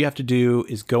all you have to do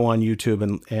is go on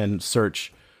YouTube and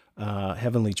search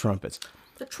Heavenly Trumpets.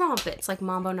 The trumpets, like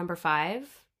Mambo number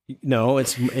 5? No,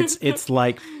 it's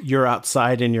like you're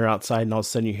outside and all of a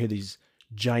sudden you hear these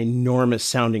ginormous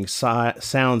sounding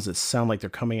sounds that sound like they're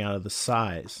coming out of the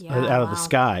the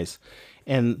skies.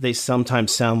 And they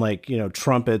sometimes sound like,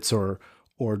 trumpets or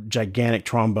gigantic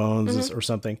trombones or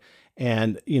something.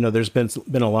 And, there's been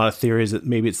a lot of theories that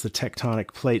maybe it's the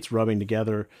tectonic plates rubbing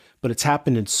together, but it's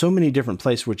happened in so many different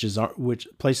places,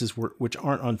 which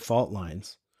aren't on fault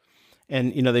lines.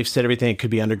 And, they've said everything. It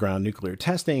could be underground nuclear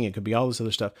testing. It could be all this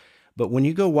other stuff. But when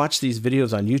you go watch these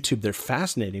videos on YouTube, they're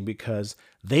fascinating because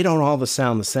they don't all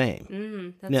sound the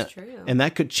same. That's true. And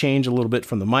that could change a little bit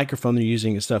from the microphone they're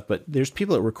using and stuff. But there's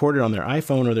people that record it on their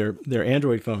iPhone or their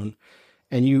Android phone.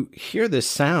 And you hear this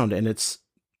sound and it's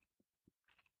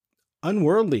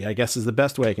unworldly, I guess is the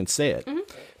best way I can say it. Mm-hmm.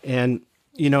 And,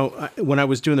 when I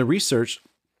was doing the research,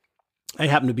 I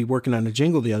happened to be working on a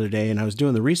jingle the other day and I was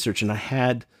doing the research and I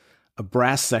had a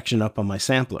brass section up on my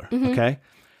sampler. Mm-hmm. Okay.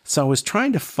 So I was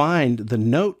trying to find the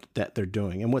note that they're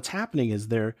doing. And what's happening is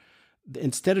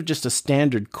instead of just a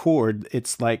standard chord,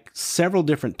 it's like several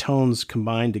different tones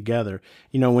combined together.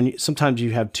 Sometimes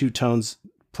you have 2 tones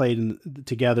played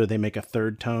together, they make a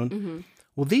third tone. Mm-hmm.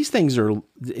 Well, these things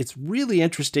it's really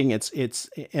interesting.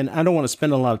 And I don't want to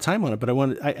spend a lot of time on it, but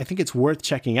I think it's worth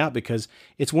checking out because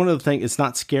it's one of the things, it's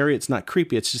not scary. It's not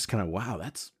creepy. It's just kind of, wow,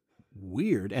 that's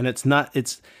weird. And it's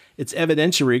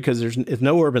evidentiary because there's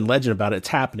no urban legend about it. It's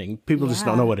happening. People just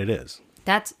don't know what it is.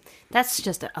 That's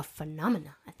just a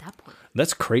phenomenon at that point.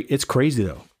 It's crazy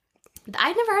though.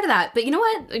 I'd never heard of that, but you know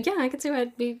what? Yeah, I could see why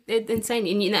it'd be insane.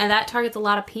 And that targets a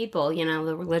lot of people.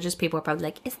 The religious people are probably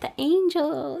like, it's the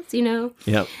angels,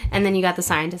 Yep. And then you got the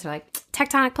scientists who are like,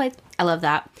 tectonic plates. I love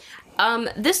that.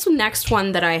 This next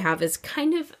one that I have is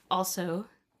kind of also,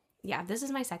 this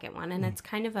is my second one, and it's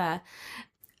kind of a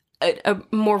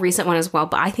more recent one as well,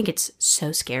 but I think it's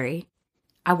so scary.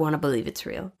 I want to believe it's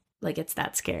real. Like, it's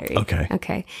that scary.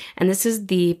 Okay. And this is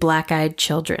the Black-Eyed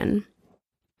Children.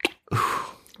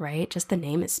 Right? Just the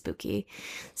name is spooky.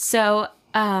 So,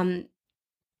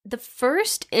 the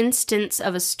first instance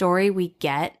of a story we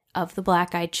get of the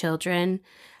Black-Eyed Children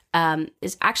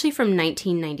is actually from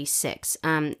 1996.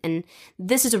 And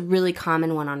this is a really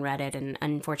common one on Reddit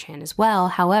and 4chan as well.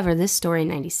 However, this story in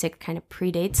 96 kind of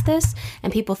predates this,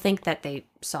 and people think that they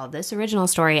saw this original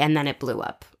story and then it blew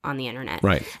up on the internet.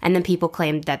 Right. And then people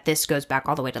claimed that this goes back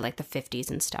all the way to like the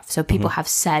 50s and stuff. So people have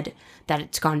said that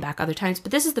it's gone back other times,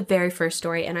 but this is the very first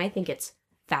story, and I think it's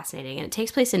fascinating. And it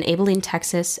takes place in Abilene,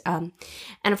 Texas. And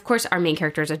of course, our main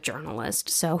character is a journalist,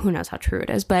 so who knows how true it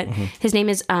is. But his name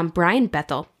is Brian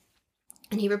Bethel,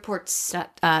 and he reports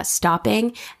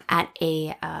stopping at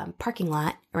a parking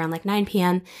lot around like 9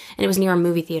 p.m., and it was near a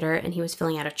movie theater, and he was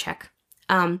filling out a check.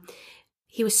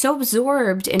 He was so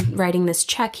absorbed in writing this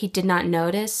check, he did not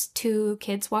notice two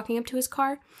kids walking up to his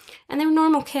car. And they were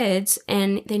normal kids,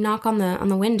 and they knock on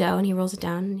the window, and he rolls it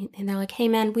down, and they're like, "Hey,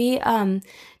 man, we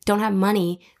don't have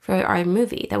money for our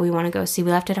movie that we want to go see.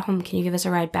 We left it at home. Can you give us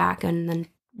a ride back, and then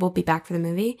we'll be back for the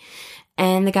movie?"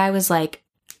 And the guy was like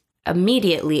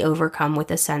immediately overcome with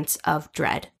a sense of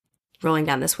dread rolling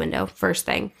down this window. First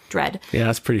thing, dread. Yeah,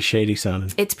 that's pretty shady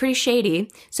sounding. It's pretty shady.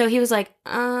 So he was like,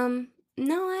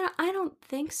 no, I don't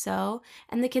think so.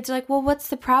 And the kids are like, "Well, what's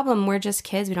the problem? We're just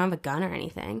kids. We don't have a gun or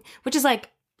anything." Which is like,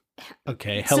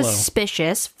 okay, hello.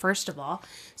 Suspicious, first of all.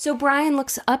 So Brian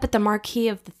looks up at the marquee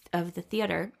of the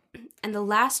theater, and the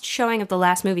last showing of the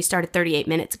last movie started 38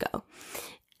 minutes ago.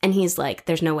 And he's like,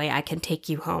 "There's no way I can take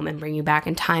you home and bring you back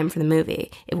in time for the movie.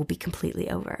 It will be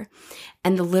completely over."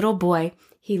 And the little boy,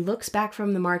 he looks back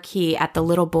from the marquee at the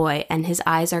little boy, and his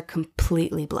eyes are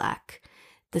completely black.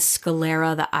 The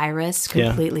sclera, the iris,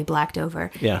 completely blacked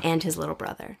over, and his little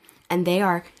brother. And they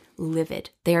are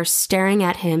livid. They are staring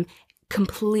at him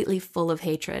completely full of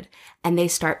hatred, and they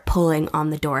start pulling on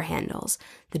the door handles.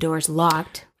 The door's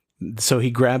locked. So he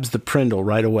grabs the Prindle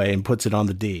right away and puts it on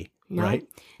the D, right?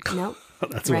 Nope.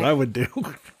 That's what I would do.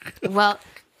 Well,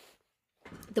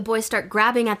 the boys start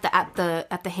grabbing at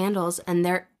the handles, and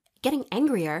they're getting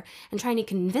angrier and trying to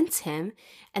convince him,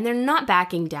 and they're not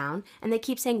backing down, and they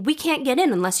keep saying, "We can't get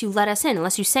in unless you let us in,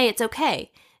 unless you say it's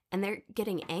okay." And they're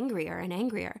getting angrier and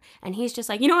angrier, and he's just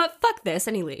like, "You know what, fuck this,"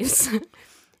 and he leaves.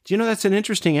 Do you know that's an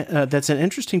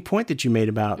interesting point that you made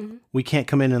about we can't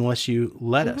come in unless you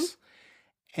let us.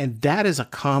 And that is a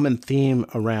common theme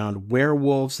around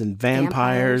werewolves and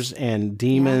vampires and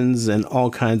demons and all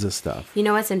kinds of stuff. You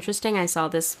know what's interesting? I saw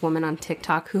this woman on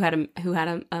TikTok who had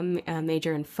a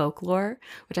major in folklore,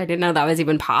 which I didn't know that was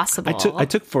even possible. I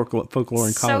took folklore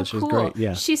in college. So cool. It was great.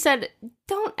 Yeah. She said,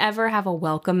 "Don't ever have a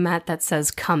welcome mat that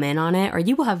says 'come in' on it, or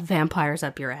you will have vampires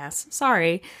up your ass."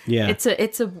 Sorry. Yeah.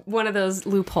 It's a one of those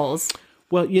loopholes.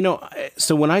 Well, you know,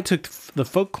 so when I took the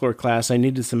folklore class, I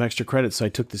needed some extra credit, so I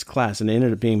took this class, and it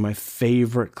ended up being my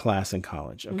favorite class in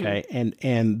college, okay?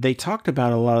 And they talked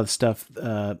about a lot of stuff,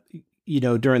 you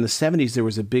know, during the 70s, there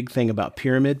was a big thing about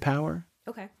pyramid power.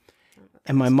 Okay.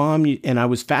 And my mom, and I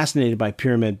was fascinated by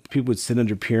pyramid. People would sit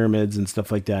under pyramids and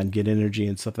stuff like that and get energy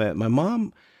and stuff like that. My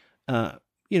mom,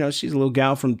 you know, she's a little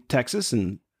gal from Texas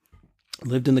and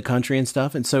lived in the country and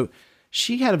stuff, and so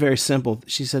she had a very simple,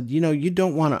 she said, you know, you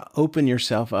don't want to open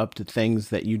yourself up to things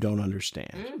that you don't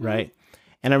understand, right?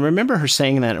 And I remember her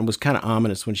saying that, and it was kind of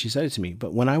ominous when she said it to me.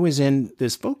 But when I was in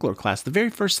this folklore class, the very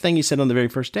first thing he said on the very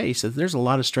first day, he said, "There's a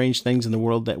lot of strange things in the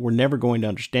world that we're never going to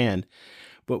understand.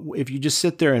 But if you just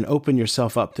sit there and open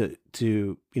yourself up to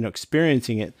you know,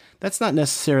 experiencing it, that's not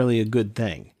necessarily a good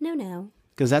thing." No.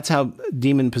 Because that's how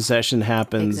demon possession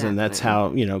happens, and that's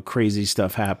how, you know, crazy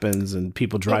stuff happens, and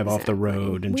people drive off the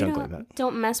road and junk like that.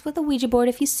 Don't mess with a Ouija board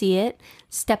if you see it.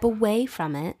 Step away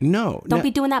from it. No. Don't be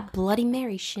doing that Bloody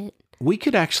Mary shit. We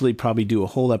could actually probably do a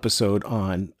whole episode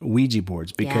on Ouija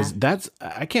boards, because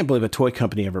I can't believe a toy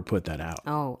company ever put that out.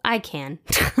 Oh, I can.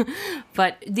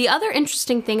 But the other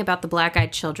interesting thing about the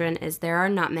black-eyed children is there are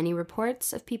not many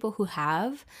reports of people who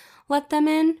have let them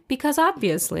in, because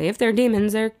obviously if they're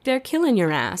demons, they're killing your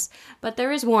ass. But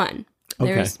there is one.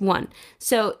 There is one.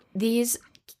 So these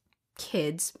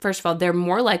kids, first of all, they're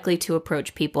more likely to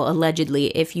approach people allegedly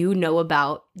if you know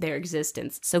about their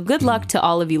existence. So good luck to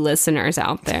all of you listeners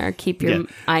out there. Keep your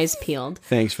eyes peeled.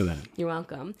 Thanks for that. You're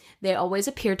welcome. They always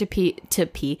appear to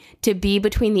be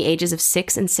between the ages of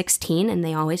 6 and 16, and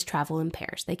they always travel in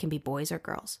pairs. They can be boys or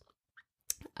girls.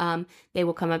 They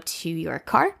will come up to your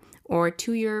car or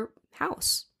to your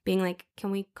house, being like, "Can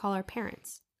we call our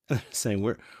parents?" Saying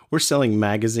we're selling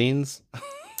magazines.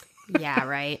 Yeah,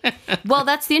 right. Well,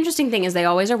 that's the interesting thing, is they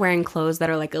always are wearing clothes that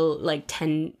are like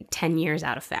 10 years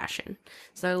out of fashion.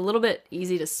 So a little bit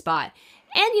easy to spot.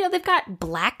 And, you know, they've got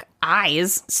black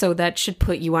eyes, so that should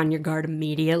put you on your guard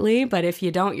immediately. But if you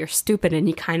don't, you're stupid and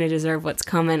you kind of deserve what's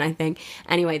coming, I think.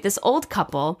 Anyway, this old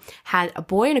couple had a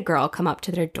boy and a girl come up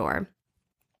to their door,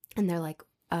 and they're like,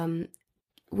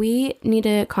 we need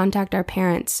to contact our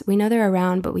parents. We know they're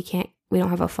around, but we don't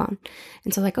have a phone.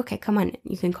 And so like, okay, come on,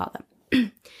 you can call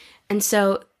them. And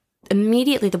so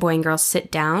immediately the boy and girl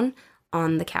sit down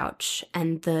on the couch,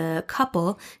 and the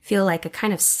couple feel like a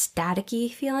kind of staticky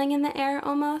feeling in the air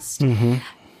almost. Mm-hmm.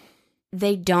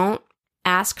 They don't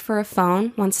ask for a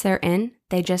phone once they're in.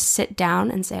 They just sit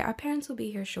down and say, our parents will be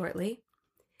here shortly.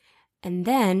 And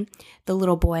then the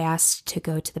little boy asks to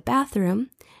go to the bathroom,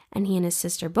 and he and his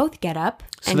sister both get up.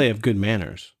 So they have good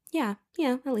manners. Yeah,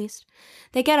 at least.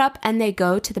 They get up and they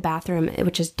go to the bathroom,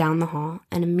 which is down the hall.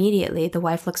 And immediately the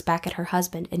wife looks back at her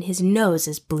husband, and his nose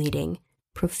is bleeding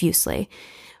profusely.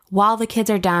 While the kids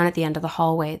are down at the end of the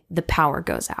hallway, the power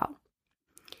goes out.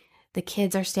 The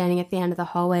kids are standing at the end of the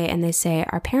hallway, and they say,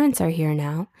 our parents are here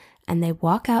now. And they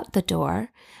walk out the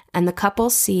door, and the couple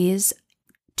sees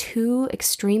 2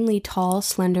 extremely tall,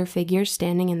 slender figures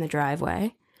standing in the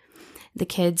driveway. The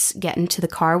kids get into the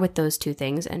car with those 2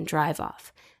 things and drive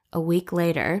off. A week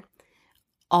later,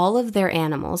 all of their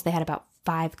animals, they had about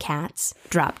 5 cats,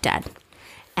 drop dead.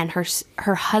 And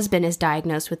her husband is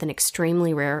diagnosed with an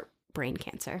extremely rare brain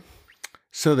cancer.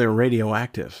 So they're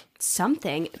radioactive.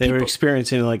 Something. They were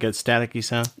experiencing like a staticky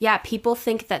sound? Yeah, people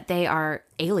think that they are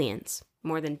aliens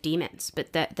more than demons,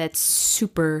 but that's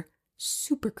super,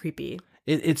 super creepy.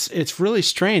 It's really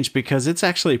strange because it's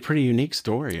actually a pretty unique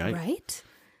story. Right?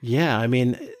 Yeah, I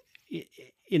mean,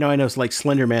 I know it's like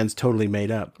Slender Man's totally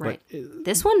made up. Right. But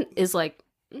this one is like,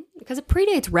 because it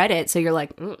predates Reddit, so you're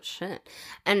like, oh, shit.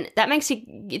 And that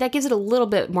gives it a little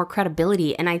bit more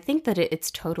credibility, and I think that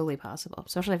it's totally possible,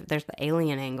 especially if there's the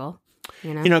alien angle.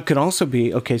 It could also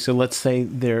be, okay, so let's say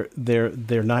they're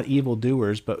not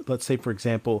evildoers, but let's say, for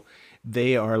example,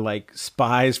 they are like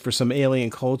spies for some alien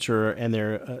culture, and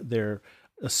they're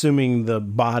assuming the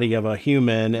body of a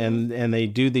human, and they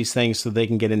do these things so they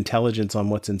can get intelligence on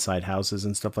what's inside houses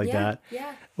and stuff like that,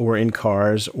 or in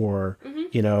cars, or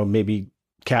maybe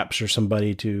capture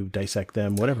somebody to dissect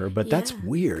them, whatever. But that's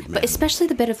weird, man. But especially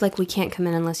the bit of like, we can't come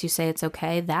in unless you say it's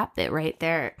okay. That bit right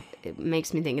there, it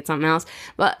makes me think it's something else.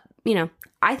 But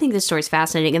I think this story is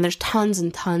fascinating, and there's tons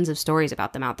and tons of stories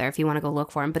about them out there if you want to go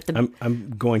look for them. But I'm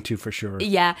going to for sure.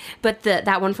 Yeah, but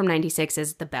that one from '96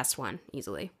 is the best one,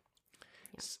 easily.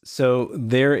 Yeah. So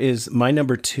there is my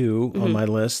number 2 on my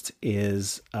list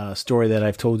is a story that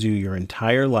I've told you your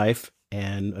entire life,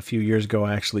 and a few years ago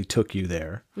I actually took you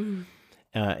there. Mm-hmm.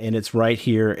 And it's right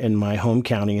here in my home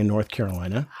county in North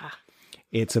Carolina.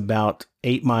 It's about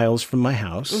 8 miles from my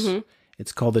house. Mm-hmm.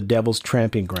 It's called the Devil's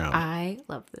Tramping Ground. I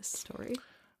love this story.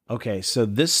 Okay, so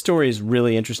this story is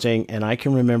really interesting, and I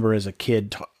can remember as a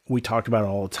kid, we talked about it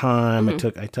all the time.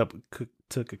 Mm-hmm. I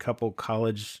took a couple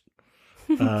college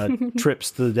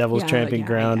trips to the Devil's Tramping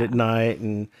Ground at night,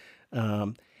 and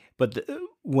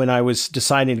when I was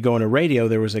deciding to go into radio,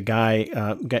 there was a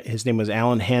guy, his name was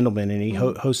Alan Handelman, and he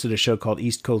hosted a show called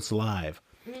East Coast Live.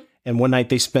 Mm-hmm. And one night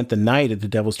they spent the night at the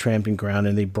Devil's Tramping Ground,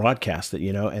 and they broadcast it,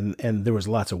 and there was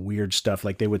lots of weird stuff.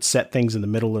 Like they would set things in the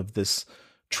middle of this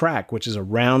track, which is a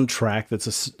round track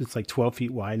it's like 12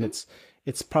 feet wide, and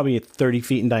it's probably 30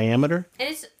 feet in diameter.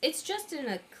 And it's just in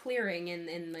a clearing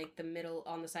in like the middle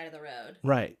on the side of the road.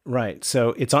 Right. So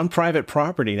it's on private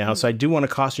property now. Mm-hmm. So I do want to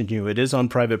caution you, it is on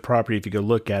private property if you go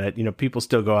look at it. People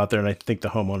still go out there, and I think the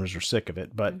homeowners are sick of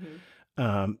it. But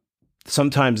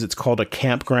sometimes it's called a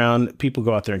campground. People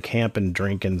go out there and camp and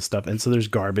drink and stuff. And so there's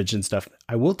garbage and stuff.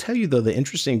 I will tell you, though, the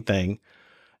interesting thing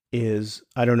is,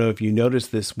 I don't know if you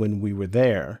noticed this when we were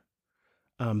there,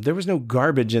 there was no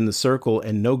garbage in the circle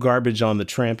and no garbage on the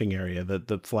tramping area,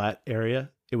 the flat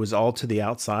area. It was all to the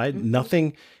outside. Mm-hmm.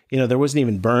 Nothing, there wasn't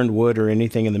even burned wood or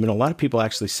anything in the middle. A lot of people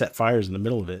actually set fires in the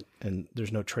middle of it, and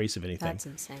there's no trace of anything. That's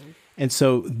insane. And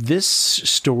so this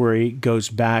story goes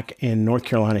back in North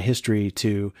Carolina history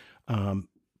to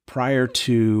prior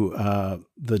to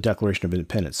the Declaration of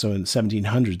Independence. So in the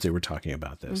 1700s, they were talking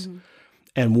about this. Mm-hmm.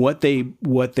 And what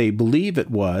they believe it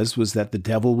was that the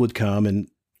devil would come and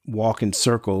walk in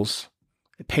circles,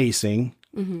 pacing,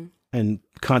 mm-hmm. and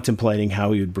contemplating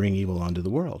how he would bring evil onto the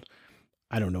world.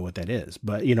 I don't know what that is,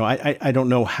 but I don't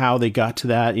know how they got to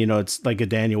that. It's like a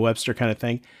Daniel Webster kind of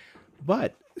thing.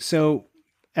 But so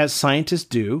as scientists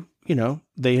do,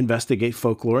 they investigate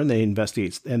folklore, and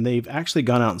they've actually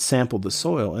gone out and sampled the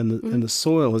soil, and the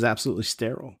soil is absolutely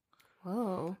sterile.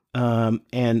 Whoa.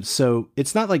 And so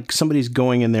it's not like somebody's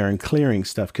going in there and clearing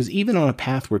stuff, because even on a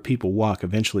path where people walk,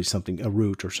 eventually a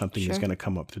root or something is going to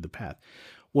come up through the path.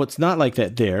 Well, it's not like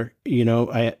that there. We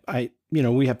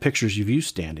have pictures of you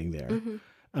standing there.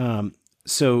 Mm-hmm.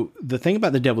 So the thing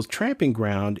about the Devil's Tramping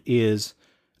Ground is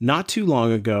not too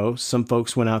long ago, some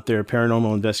folks went out there,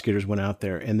 paranormal investigators went out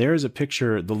there, and there is a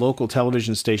picture, the local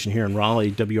television station here in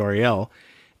Raleigh, WRAL,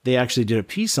 they actually did a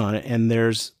piece on it, and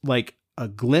there's like a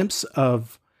glimpse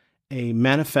of a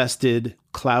manifested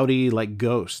cloudy like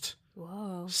ghost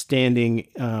standing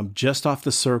just off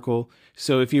the circle.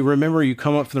 So if you remember, you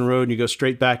come up from the road and you go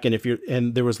straight back,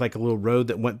 and there was like a little road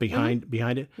that went behind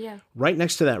it. Yeah. Right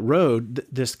next to that road,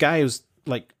 this guy was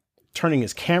like turning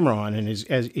his camera on, and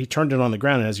as he turned it on the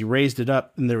ground, and as he raised it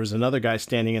up, and there was another guy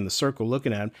standing in the circle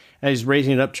looking at him, and he's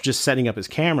raising it up to just setting up his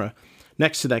camera.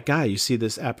 Next to that guy, you see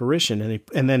this apparition,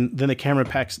 and then the camera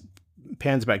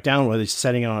pans back down, whether he's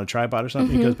setting it on a tripod or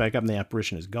something. He goes back up, and the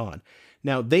apparition is gone.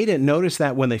 Now, they didn't notice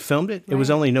that when they filmed it. It was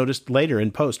only noticed later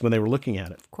in post when they were looking at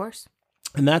it. Of course.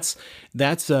 And that's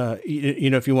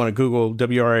if you want to Google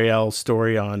WRAL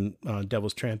story on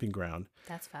Devil's Tramping Ground.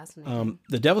 That's fascinating.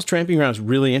 The Devil's Tramping Ground is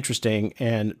really interesting,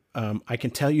 and I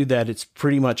can tell you that it's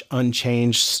pretty much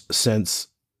unchanged since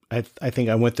I think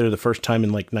I went there the first time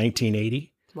in like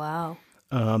 1980. Wow.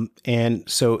 And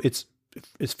so it's,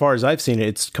 as far as I've seen it,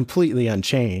 it's completely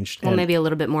unchanged. Well, maybe a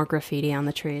little bit more graffiti on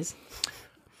the trees.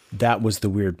 That was the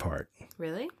weird part.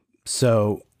 Really?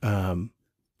 So when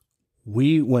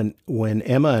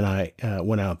Emma and I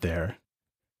went out there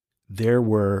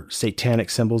were satanic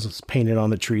symbols painted on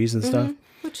the trees and stuff.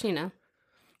 Which,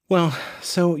 Well,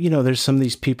 so, there's some of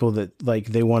these people that like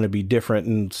they want to be different,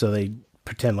 and so they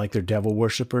pretend like they're devil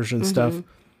worshipers and stuff.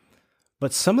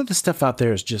 But some of the stuff out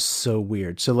there is just so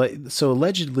weird. So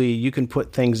allegedly you can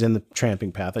put things in the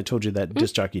tramping path. I told you that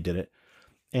disc jockey did it,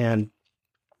 and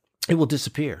it will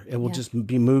disappear. It will just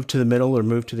be moved to the middle or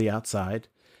moved to the outside.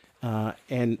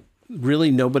 And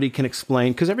really nobody can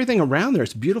explain, because everything around there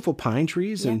is beautiful pine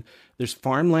trees and there's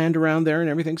farmland around there and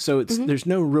everything. So there's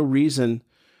no real reason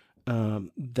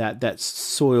that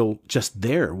soil just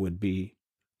there would be,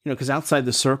 because outside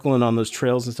the circle and on those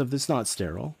trails and stuff, it's not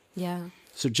sterile. Yeah.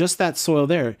 So just that soil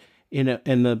there,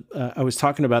 I was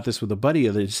talking about this with a buddy the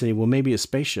other day, saying, well, maybe a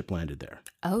spaceship landed there.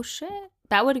 Oh shit!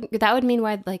 That would mean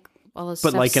why all this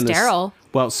stuff's like sterile.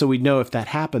 So we know if that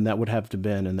happened, that would have to have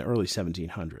been in the early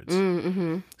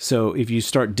 1700s. So if you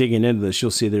start digging into this,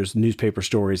 you'll see there's newspaper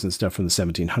stories and stuff from the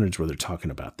 1700s where they're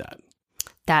talking about that.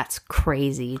 That's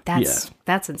crazy. That's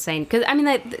insane. Because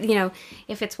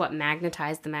if it's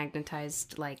magnetized, the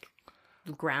magnetized like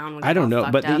ground. I don't know,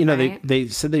 but right? they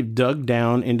said they've dug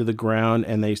down into the ground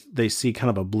and they see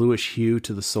kind of a bluish hue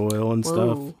to the soil and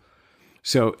stuff.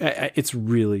 So it's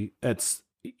really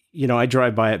I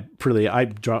drive by it pretty. I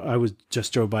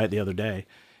drove by it the other day,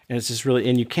 and it's just really,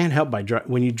 and you can't help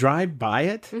when you drive by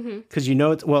it, because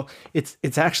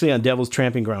it's actually on Devil's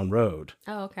Tramping Ground Road.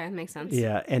 Oh, okay, makes sense.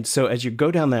 Yeah, and so as you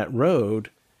go down that road,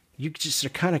 you just are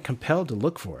kind of compelled to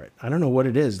look for it. I don't know what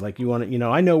it is. Like you want to,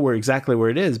 I know exactly where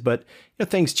it is, but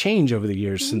things change over the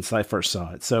years since I first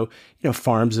saw it. So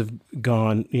farms have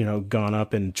gone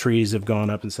up, and trees have gone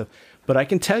up and stuff. But I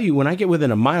can tell you, when I get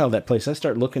within a mile of that place, I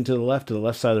start looking to the left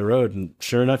side of the road, and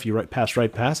sure enough, you pass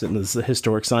right past it, and there's a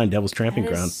historic sign, Devil's Tramping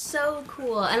Ground. That is so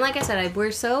cool. And like I said,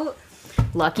 we're so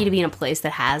lucky to be in a place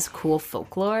that has cool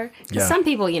folklore. Because some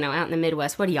people, out in the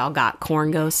Midwest, what do y'all got? Corn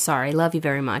ghosts? Sorry, love you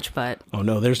very much, but... Oh,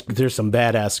 no, there's some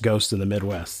badass ghosts in the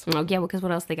Midwest. Oh, yeah, because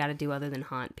what else they got to do other than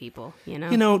haunt people,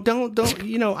 don't,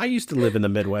 I used to live in the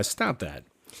Midwest. Stop that.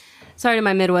 Sorry to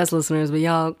my Midwest listeners, but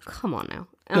y'all, come on now.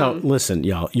 No, listen,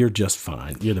 y'all, you're just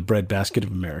fine. You're the breadbasket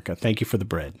of America. Thank you for the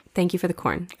bread. Thank you for the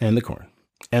corn. And the corn.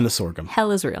 And the sorghum.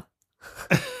 Hell is real.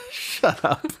 Shut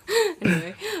up.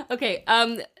 Anyway, okay,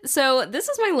 so this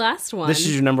is my last one. This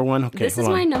is your number one? Okay, this is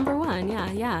my number one,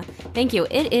 yeah. Thank you.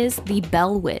 It is the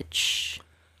Bell Witch.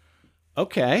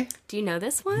 Okay. Do you know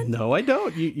this one? No, I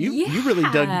don't. You really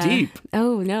dug deep.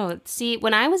 Oh, no. See,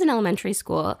 when I was in elementary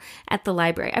school at the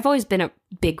library, I've always been a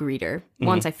big reader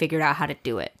once I figured out how to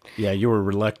do it. Yeah, you were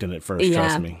reluctant at first,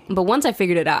 trust me. But once I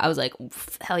figured it out, I was like,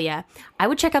 hell yeah. I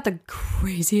would check out the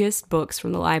craziest books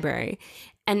from the library.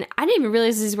 And I didn't even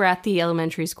realize these were at the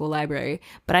elementary school library,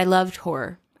 but I loved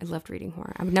horror. I loved reading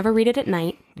horror. I would never read it at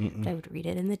night. But I would read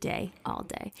it in the day, all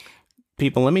day.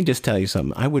 People, let me just tell you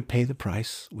something. I would pay the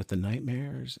price with the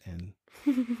nightmares and...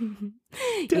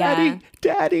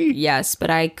 Daddy. Yes,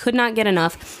 but I could not get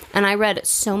enough. And I read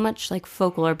so much like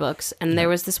folklore books. And there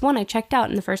was this one I checked out.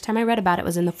 And the first time I read about it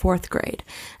was in the 4th grade.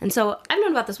 And so I've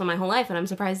known about this one my whole life. And I'm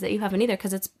surprised that you haven't either.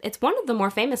 Because it's one of the more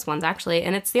famous ones, actually.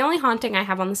 And it's the only haunting I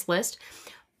have on this list.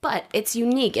 But it's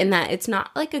unique in that it's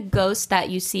not like a ghost that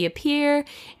you see appear.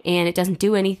 And it doesn't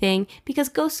do anything. Because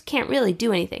ghosts can't really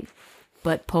do anything.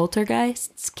 But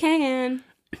poltergeists can.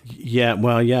 Yeah,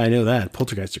 well, yeah, I know that.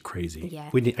 Poltergeists are crazy. Yeah.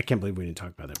 I can't believe we didn't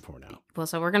talk about that before now. Well,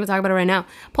 so we're going to talk about it right now.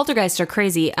 Poltergeists are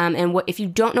crazy. And if you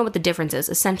don't know what the difference is,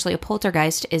 essentially a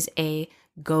poltergeist is a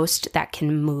ghost that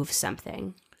can move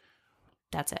something.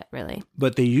 That's it, really.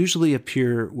 But they usually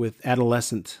appear with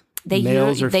adolescent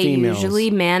males or females. They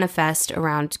usually manifest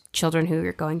around children who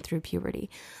are going through puberty.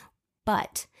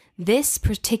 But this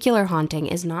particular haunting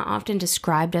is not often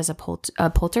described as a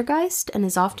poltergeist and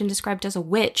is often described as a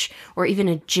witch or even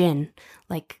a djinn,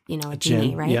 like, a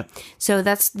genie, right? Yeah. So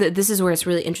this is where it's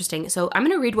really interesting. So I'm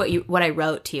going to read what I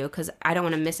wrote to you because I don't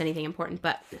want to miss anything important.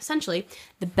 But essentially,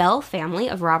 the Bell family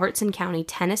of Robertson County,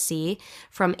 Tennessee,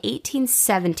 from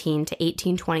 1817 to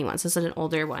 1821, so this is an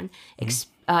older one,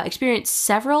 experienced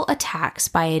several attacks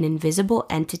by an invisible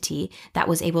entity that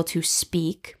was able to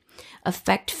speak,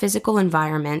 affect physical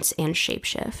environments, and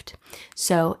shapeshift.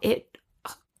 So it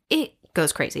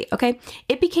goes crazy, okay?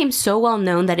 It became so well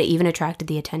known that it even attracted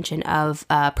the attention of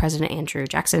President Andrew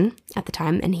Jackson at the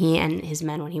time, and he and his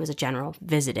men, when he was a general,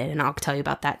 visited, and I'll tell you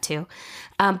about that too.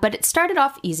 But it started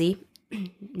off easy,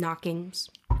 knockings,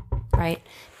 right?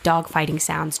 Dog fighting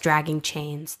sounds, dragging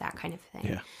chains, that kind of thing.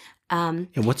 Yeah.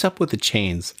 And what's up with the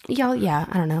chains? Yeah,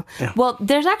 I don't know. Yeah. Well,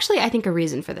 there's actually, I think, a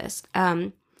reason for this.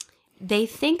 They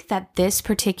think that this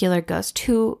particular ghost,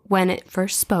 who, when it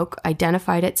first spoke,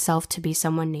 identified itself to be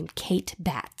someone named Kate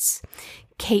Batts.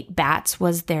 Kate Batts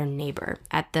was their neighbor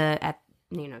they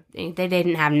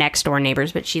didn't have next door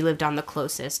neighbors, but she lived on the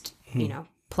closest,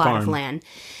 plot farm of land.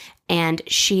 And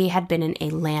she had been in a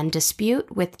land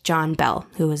dispute with John Bell,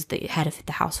 who was the head of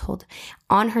the household.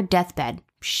 On her deathbed,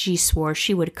 she swore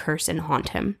she would curse and haunt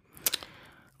him.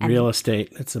 Real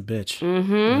estate, it's a bitch.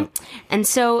 Mm-hmm. Yep. And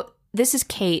so this is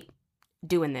Kate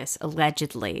doing this,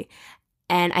 allegedly.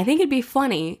 And I think it'd be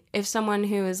funny if someone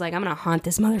who is like, I'm going to haunt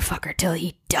this motherfucker till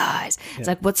he dies. It's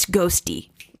like, what's ghosty?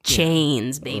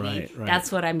 Chains, baby. Right.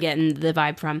 That's what I'm getting the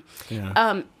vibe from.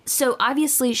 Yeah. So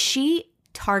obviously she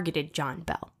targeted John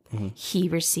Bell. Mm-hmm. He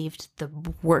received the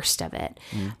worst of it.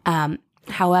 Mm-hmm.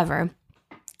 However,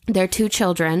 their two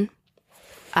children,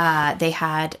 they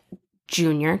had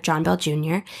John Bell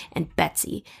Jr., and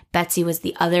Betsy. Betsy was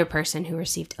the other person who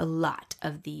received a lot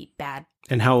of the bad.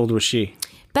 And how old was she?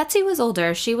 Betsy was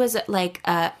older. She was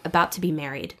about to be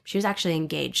married. She was actually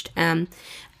engaged. And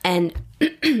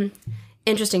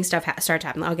interesting stuff started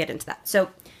happening. I'll get into that. So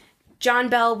John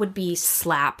Bell would be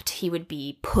slapped. He would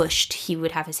be pushed. He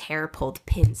would have his hair pulled,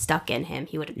 pin stuck in him.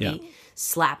 He would be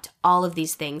slapped. All of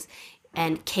these things.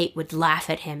 And Kate would laugh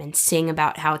at him and sing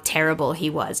about how terrible he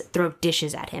was, throw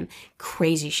dishes at him,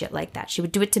 crazy shit like that. She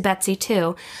would do it to Betsy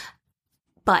too.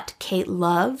 But Kate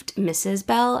loved Mrs.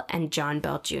 Bell and John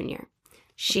Bell Jr.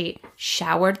 She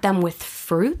showered them with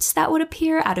fruits that would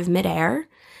appear out of midair.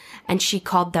 And she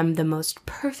called them the most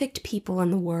perfect people in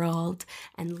the world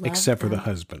and loved Except for them. the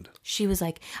husband. She was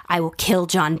like, I will kill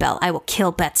John Bell. I will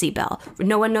kill Betsy Bell.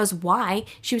 No one knows why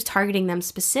she was targeting them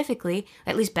specifically,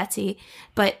 at least Betsy.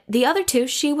 But the other two,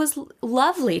 she was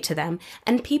lovely to them.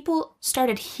 And people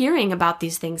started hearing about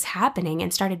these things happening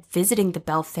and started visiting the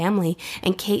Bell family.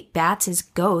 And Kate Batts'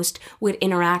 ghost would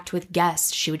interact with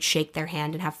guests. She would shake their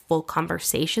hand and have full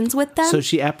conversations with them. So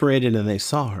she apparated and they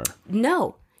saw her.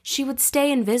 No. She would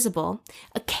stay invisible.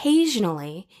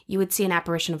 Occasionally, you would see an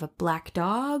apparition of a black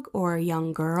dog or a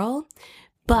young girl.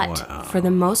 But for the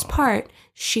most part,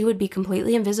 she would be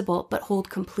completely invisible, but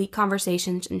hold complete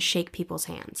conversations and shake people's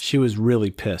hands. She was really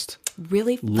pissed.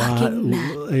 Really fucking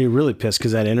mad. Really pissed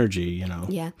because that energy,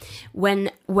 Yeah.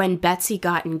 When Betsy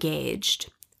got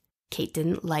engaged, Kate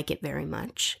didn't like it very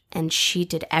much, and she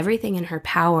did everything in her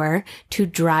power to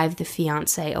drive the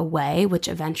fiancé away, which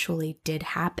eventually did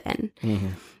happen. Mm-hmm.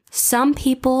 Some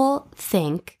people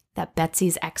think that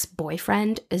Betsy's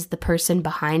ex-boyfriend is the person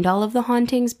behind all of the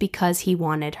hauntings because he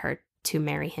wanted her to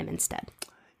marry him instead.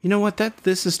 You know what?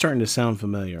 This is starting to sound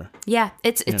familiar. Yeah,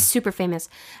 it's super famous.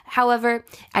 However,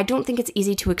 I don't think it's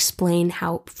easy to explain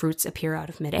how fruits appear out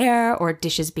of midair or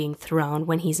dishes being thrown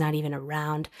when he's not even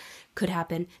around. Could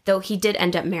happen, though he did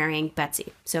end up marrying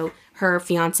Betsy. So her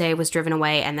fiance was driven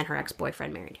away, and then her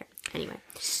ex-boyfriend married her. Anyway,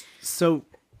 so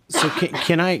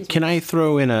can I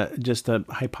throw in just a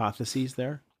hypothesis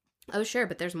there? Oh, sure,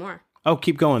 but there's more. Oh,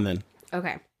 keep going then.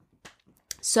 Okay,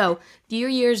 so a few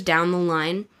years down the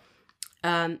line,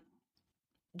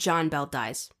 John Bell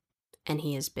dies, and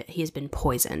he has been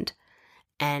poisoned,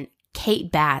 and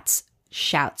Kate Batts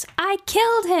shouts, "I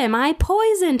killed him! I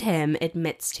poisoned him!"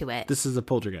 admits to it. This is a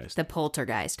poltergeist. The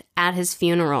poltergeist. At his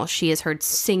funeral, she is heard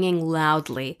singing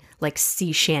loudly like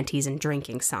sea shanties and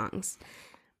drinking songs.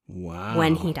 Wow.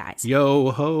 When he dies.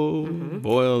 Yo ho,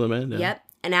 boil the men down. Yep.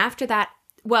 And after that,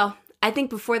 well, I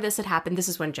think before this had happened, this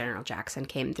is when General Jackson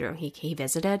came through. He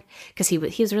visited because he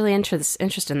was really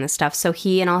interested in this stuff. So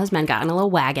he and all his men got in a little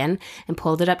wagon and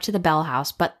pulled it up to the Bell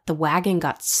House, but the wagon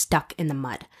got stuck in the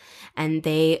mud. And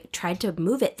they tried to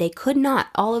move it. They could not.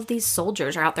 All of these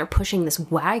soldiers are out there pushing this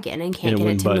wagon and can't get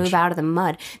it to move out of the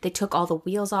mud. They took all the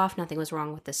wheels off. Nothing was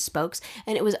wrong with the spokes.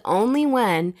 And it was only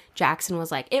when Jackson was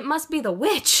like, it must be the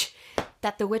witch,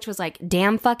 that the witch was like,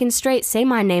 damn fucking straight, say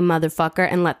my name, motherfucker,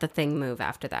 and let the thing move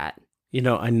after that.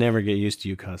 I never get used to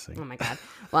you cussing. Oh my God.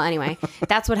 Well, anyway,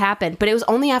 that's what happened. But it was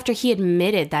only after he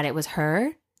admitted that it was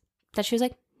her that she was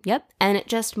like, yep. And it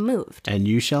just moved. And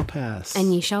you shall pass.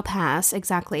 And ye shall pass.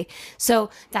 Exactly. So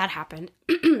that happened.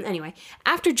 Anyway,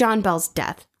 after John Bell's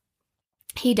death,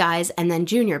 he dies and then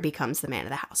Junior becomes the man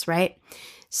of the house, right?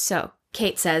 So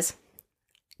Kate says,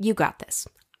 you got this.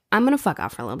 I'm going to fuck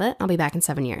off for a little bit. I'll be back in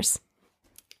 7 years.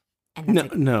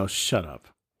 And no, shut up.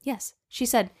 Yes. She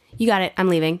said, you got it. I'm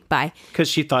leaving. Bye. Because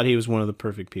she thought he was one of the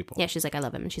perfect people. Yeah, she's like, I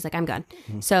love him. And she's like, I'm gone.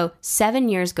 Mm-hmm. So 7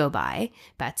 years go by.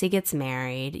 Betsy gets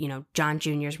married. John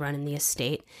Jr.'s running the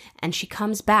estate. And she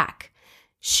comes back.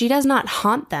 She does not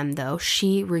haunt them, though.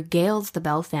 She regales the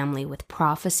Bell family with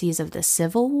prophecies of the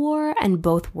Civil War and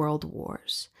both world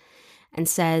wars. And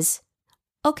says,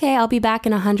 okay, I'll be back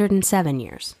in 107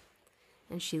 years.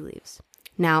 And she leaves.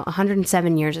 Now,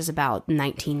 107 years is about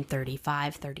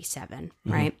 1935, 37,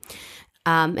 right?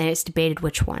 And it's debated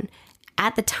which one.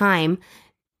 At the time,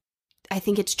 I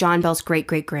think it's John Bell's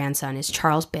great-great-grandson is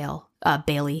Charles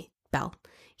Bailey Bell.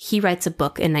 He writes a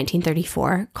book in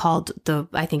 1934 called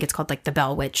I think it's called like The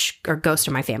Bell Witch or Ghost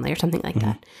of My Family or something like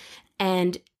that.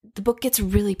 And the book gets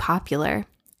really popular.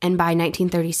 And by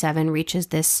 1937 reaches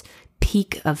this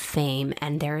peak of fame,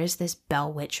 and there is this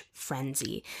Bell Witch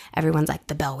frenzy. Everyone's like,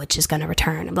 the Bell Witch is going to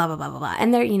return, and blah, blah, blah, blah, blah.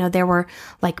 And there were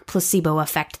like placebo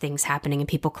effect things happening and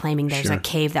people claiming there's a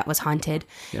cave that was haunted.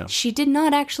 Yeah. She did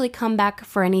not actually come back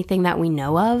for anything that we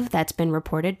know of that's been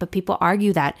reported, but people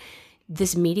argue that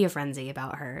this media frenzy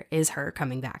about her is her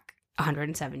coming back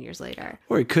 107 years later.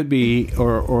 Or it could be,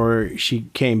 or she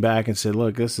came back and said,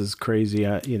 look, this is crazy,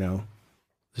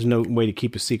 there's no way to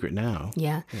keep a secret now.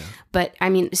 Yeah. But I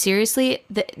mean, seriously,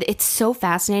 it's so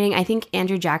fascinating. I think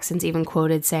Andrew Jackson's even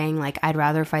quoted saying like, I'd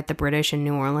rather fight the British in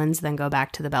New Orleans than go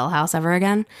back to the Bell House ever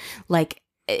again. Like,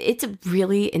 it's a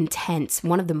really intense,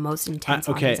 one of the most intense.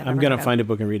 Okay, I'm going to find a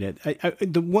book and read it.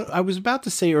 I was about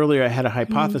to say earlier I had a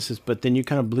hypothesis, but then you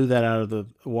kind of blew that out of the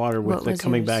water with the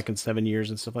coming back in 7 years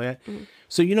and stuff like that.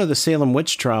 So, the Salem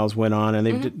witch trials went on,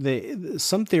 and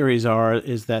some theories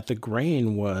is that the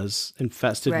grain was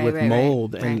infested with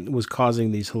mold and was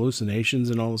causing these hallucinations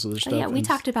and all this other stuff. Yeah, we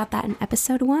talked about that in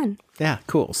episode 1. Yeah,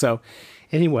 cool. So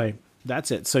anyway, that's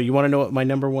it. So you want to know what my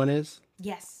number 1 is?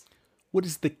 Yes. What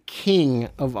is the king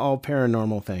of all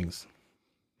paranormal things?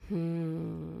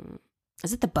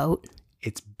 Is it the boat?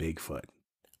 It's Bigfoot.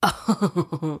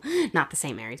 Oh, not the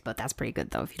St. Mary's boat. That's pretty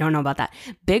good, though, if you don't know about that.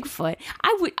 Bigfoot.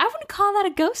 I wouldn't call that a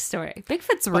ghost story.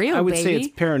 Bigfoot's real, I would say it's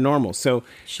paranormal. So,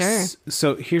 sure.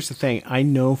 So here's the thing. I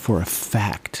know for a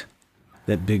fact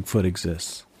that Bigfoot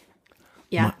exists.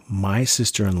 Yeah. My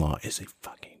sister-in-law is a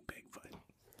fucking Bigfoot.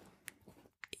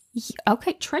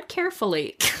 Okay, tread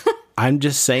carefully. I'm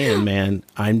just saying, man.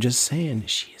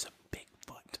 She is a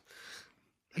Bigfoot.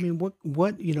 I mean, what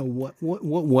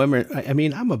women? I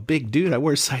mean, I'm a big dude. I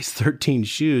wear size 13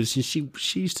 shoes. And she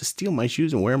used to steal my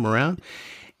shoes and wear them around,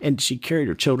 and she carried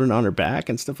her children on her back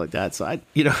and stuff like that. So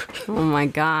Oh my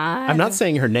God. I'm not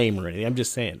saying her name or anything. I'm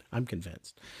just saying I'm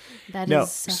convinced. That is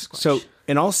Sasquatch. So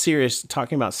in all seriousness,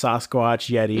 talking about Sasquatch,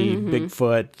 Yeti,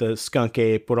 Bigfoot, the skunk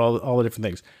ape, all the different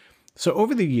things. So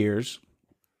over the years,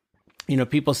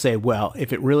 people say, well,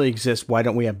 if it really exists, why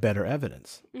don't we have better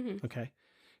evidence? Okay.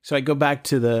 So I go back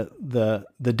to the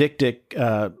Dick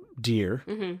deer.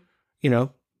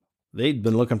 They'd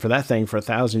been looking for that thing for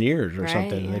 1,000 years or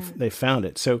something. Yeah. And they found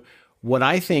it. So what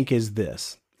I think is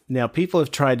this. Now, people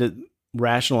have tried to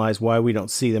rationalize why we don't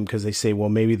see them because they say, well,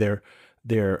 maybe they're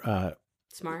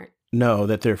smart. No,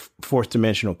 that they're fourth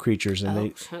dimensional creatures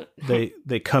and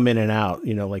they come in and out,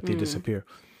 like they disappear.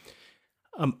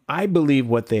 I believe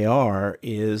what they are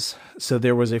is, so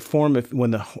there was a form of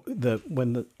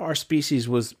when our species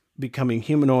was becoming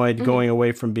humanoid, going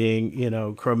away from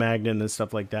being, Cro-Magnon and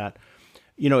stuff like that.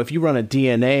 If you run a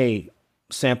DNA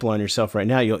sample on yourself right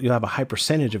now, you'll have a high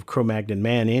percentage of Cro-Magnon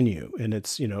man in you, and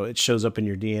it's, it shows up in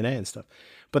your DNA and stuff.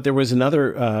 But there was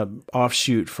another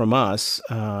offshoot from us,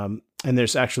 and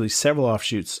there's actually several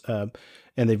offshoots.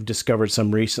 And they've discovered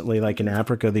some recently, like in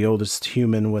Africa, the oldest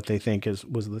human, what they think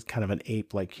was kind of an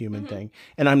ape-like human thing.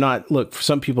 And look,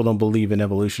 some people don't believe in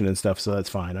evolution and stuff, so that's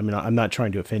fine. I mean, I'm not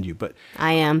trying to offend you, but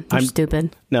I am. I'm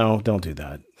stupid. No, don't do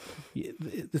that.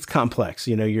 It's complex.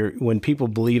 When people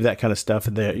believe that kind of stuff,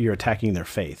 you're attacking their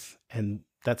faith, and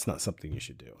that's not something you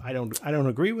should do. I don't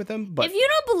agree with them, but if you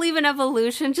don't believe in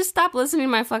evolution, just stop listening to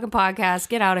my fucking podcast.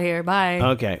 Get out of here. Bye.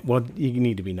 Okay. Well, you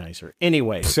need to be nicer.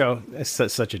 Anyway, so it's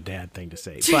such a dad thing to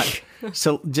say. But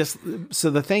so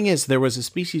the thing is, there was a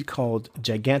species called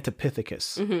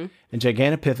Gigantopithecus. And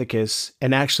Gigantopithecus,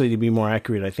 and actually to be more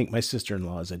accurate, I think my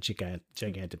sister-in-law is a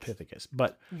Gigantopithecus.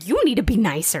 But you need to be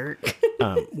nicer.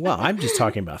 well, I'm just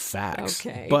talking about facts.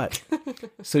 Okay. But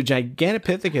so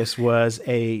Gigantopithecus was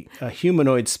a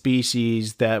humanoid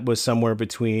species that was somewhere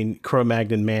between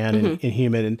Cro-Magnon man and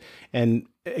human, and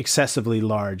excessively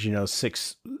large,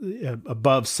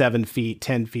 above 7 feet,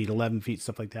 10 feet, 11 feet,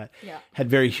 stuff like that. Yeah. Had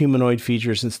very humanoid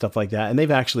features and stuff like that. And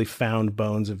they've actually found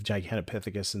bones of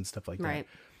Gigantopithecus and stuff like that. Right.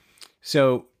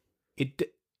 So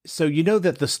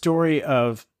that the story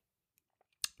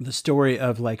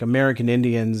of like American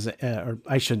Indians, or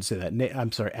I shouldn't say that.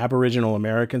 I'm sorry, Aboriginal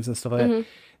Americans and stuff like that.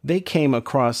 They came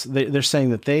across. They're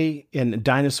saying that they, and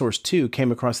dinosaurs too,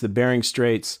 came across the Bering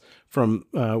Straits from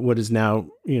what is now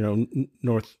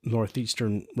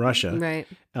northeastern Russia, right,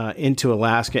 into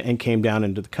Alaska, and came down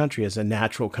into the country as a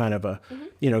natural kind of a,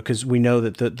 because we know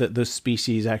that the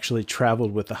species actually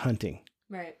traveled with the hunting.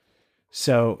 Right.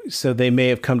 So they may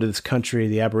have come to this country.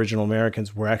 The Aboriginal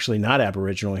Americans were actually not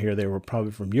Aboriginal here. They were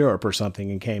probably from Europe or something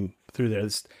and came through there.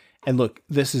 And look,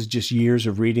 this is just years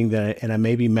of reading that, and I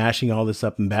may be mashing all this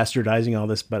up and bastardizing all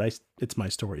this, but it's my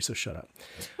story, so shut up.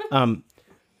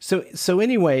 So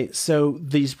anyway,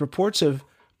 these reports of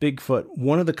Bigfoot,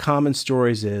 one of the common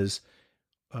stories is,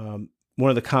 one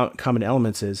of the common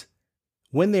elements is,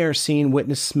 when they are seen,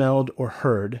 witnessed, smelled, or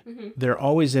heard, they're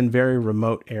always in very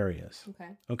remote areas.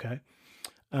 Okay.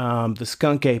 The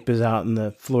skunk ape is out in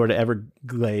the Florida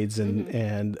Everglades,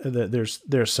 and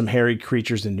there's some hairy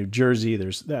creatures in New Jersey.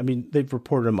 They've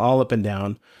reported them all up and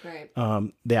down, right,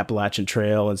 the Appalachian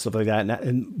Trail and stuff like that.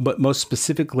 But most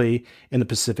specifically in the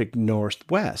Pacific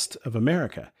Northwest of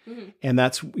America, and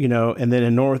that's and then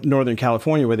in Northern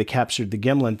California, where they captured the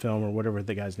Gimlin film, or whatever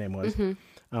the guy's name was,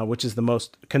 which is the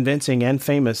most convincing and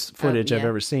famous footage I've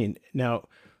ever seen. Now,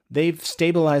 they've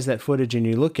stabilized that footage, and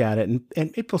you look at it,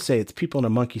 and people say it's people in a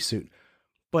monkey suit.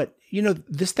 But,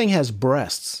 this thing has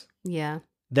breasts. Yeah.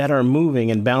 That are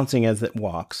moving and bouncing as it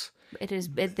walks.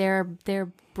 They're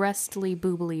breastly,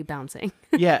 boobily bouncing.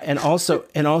 Yeah, and also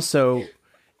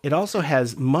it also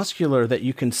has muscular that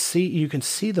you can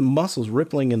see the muscles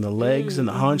rippling in the legs and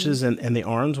the haunches and the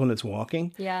arms when it's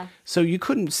walking. Yeah. So you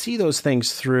couldn't see those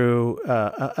things through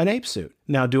an ape suit.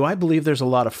 Now, do I believe there's a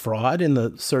lot of fraud in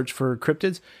the search for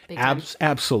cryptids?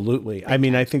 Absolutely.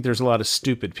 I think there's a lot of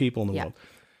stupid people in the world.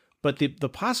 But the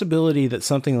possibility that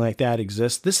something like that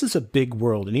exists, this is a big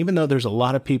world. And even though there's a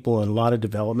lot of people and a lot of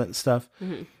development and stuff,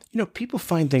 people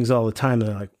find things all the time and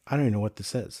they're like, I don't even know what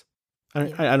this is. I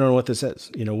don't know what this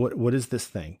is. What is this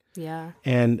thing? Yeah.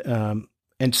 And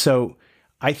so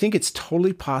I think it's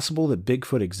totally possible that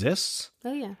Bigfoot exists.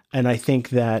 Oh, yeah. And I think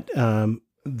that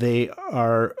they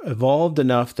are evolved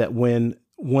enough that when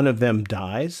one of them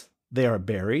dies, they are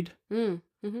buried.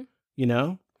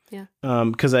 Yeah.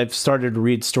 Because I've started to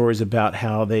read stories about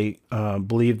how they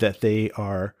believe that they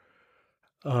are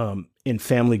in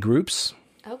family groups.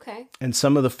 Okay. And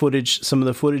some of the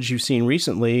footage you've seen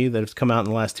recently that has come out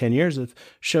in the last 10 years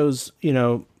shows,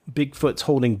 Bigfoot's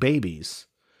holding babies.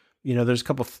 There's a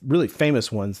couple of really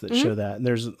famous ones that show that. And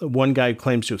there's one guy who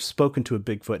claims to have spoken to a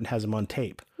Bigfoot and has him on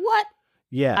tape. What?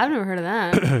 Yeah. I've never heard of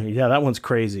that. Yeah, that one's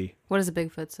crazy. What does a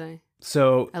Bigfoot say?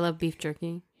 So I love beef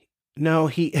jerky. No,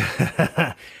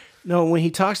 when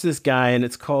he talks to this guy, and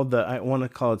it's called I want to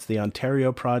call it the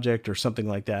Ontario Project or something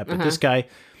like that. But this guy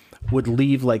would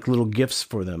leave like little gifts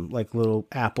for them, like little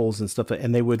apples and stuff,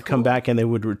 and they would come back and they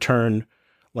would return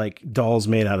like dolls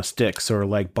made out of sticks or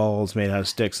like balls made out of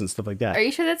sticks and stuff like that. Are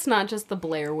you sure that's not just the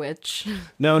Blair Witch?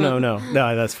 No,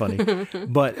 that's funny.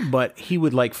 But he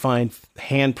would like find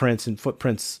handprints and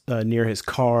footprints near his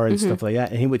car and stuff like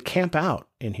that, and he would camp out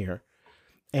in here.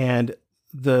 And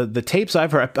the tapes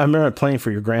I've heard, I remember playing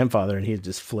for your grandfather, and he had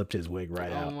just flipped his wig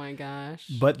right out. Oh my gosh.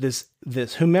 But this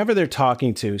whomever they're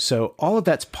talking to, so all of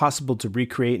that's possible to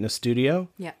recreate in a studio.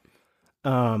 Yeah.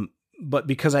 But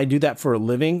because I do that for a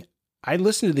living, I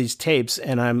listen to these tapes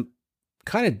and I'm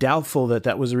kind of doubtful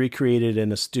that was recreated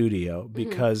in a studio,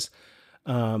 because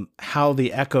how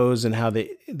the echoes and how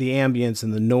the ambience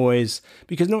and the noise,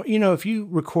 because if you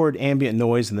record ambient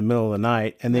noise in the middle of the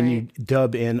night and then you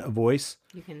dub in a voice,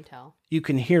 you can tell. You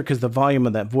can hear, because the volume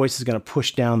of that voice is going to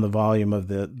push down the volume of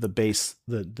the bass,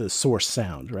 the source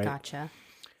sound, right? Gotcha.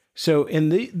 So in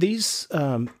these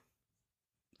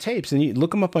tapes, and you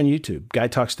look them up on YouTube, guy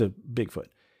talks to Bigfoot.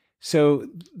 So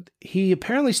he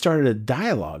apparently started a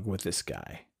dialogue with this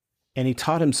guy, and he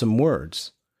taught him some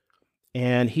words.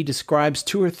 And he describes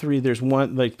 2 or 3. There's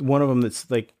one of them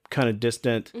that's like kind of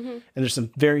distant, and there's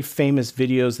some very famous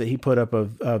videos that he put up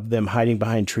of them hiding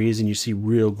behind trees, and you see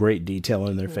real great detail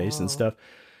in their face and stuff.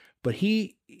 But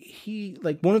he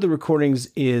like, one of the recordings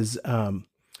is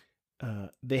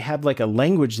they have like a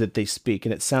language that they speak,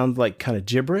 and it sounds like kind of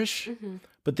gibberish.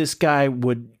 But this guy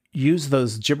would use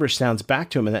those gibberish sounds back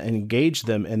to him and engage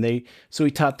them, and so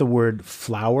he taught the word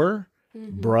flower,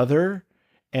 brother.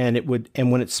 And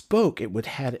when it spoke, it would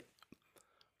had.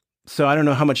 So I don't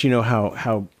know how much you know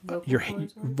how your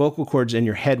vocal cords in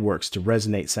your head works to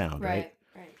resonate sound, right?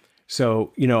 Right.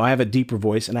 So I have a deeper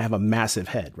voice and I have a massive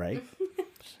head, right?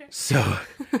 Sure.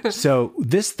 So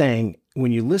this thing,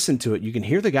 when you listen to it, you can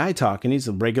hear the guy talking. He's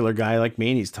a regular guy like me,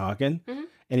 and he's talking,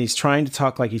 and he's trying to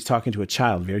talk like he's talking to a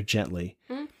child, very gently.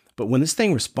 But when this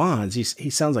thing responds, he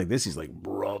sounds like this. He's like,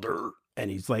 brother. And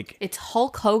he's like, it's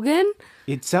Hulk Hogan.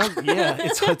 It sounds,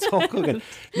 it's Hulk Hogan.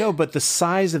 No, but the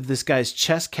size of this guy's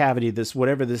chest cavity, this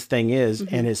whatever this thing is,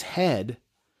 and his head,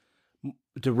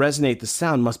 to resonate the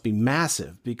sound must be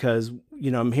massive, because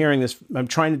I'm hearing this. I'm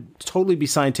trying to totally be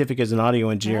scientific as an audio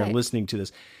engineer and listening to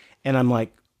this, and I'm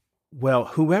like, well,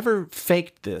 whoever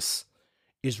faked this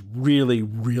is really,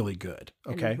 really good.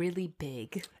 Okay, and really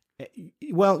big.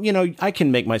 Well, I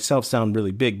can make myself sound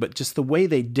really big, but just the way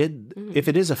they did, if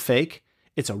it is a fake,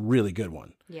 it's a really good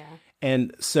one. Yeah.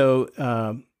 And so,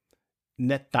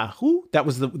 Netahu, that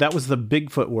was the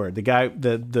Bigfoot word. The guy,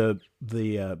 the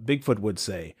Bigfoot would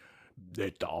say,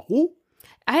 Netahu.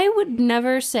 I would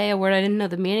never say a word I didn't know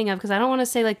the meaning of, because I don't want to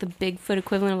say like the Bigfoot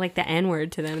equivalent of like the N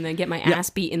word to them and then get my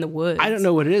ass beat in the woods. I don't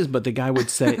know what it is, but the guy would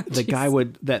say,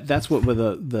 that's what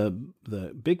the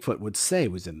Bigfoot would say,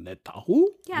 was in Netahu.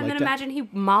 Yeah, and then imagine he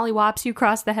mollywops you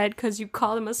across the head because you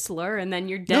called him a slur, and then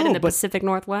you're dead in the Pacific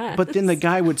Northwest. But then the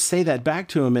guy would say that back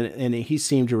to him, and he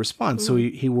seemed to respond. So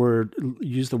he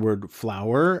used the word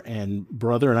flower and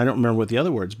brother, and I don't remember what the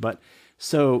other words, but.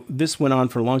 So this went on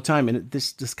for a long time, and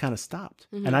this just kind of stopped.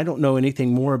 And I don't know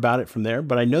anything more about it from there,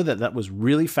 but I know that was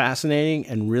really fascinating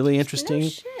and really interesting. No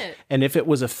shit. And if it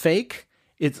was a fake,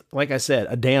 it's, like I said,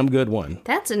 a damn good one.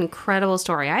 That's an incredible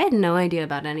story. I had no idea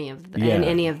about any of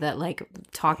that, like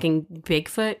talking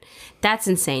Bigfoot. That's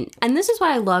insane. And this is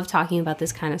why I love talking about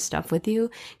this kind of stuff with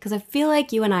you, because I feel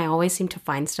like you and I always seem to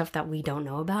find stuff that we don't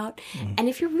know about. And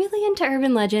if you're really into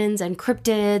urban legends and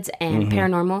cryptids and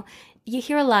paranormal, you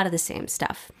hear a lot of the same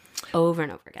stuff over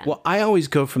and over again. Well, I always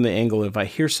go from the angle, if I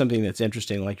hear something that's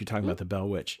interesting, like you're talking about the Bell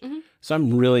Witch. So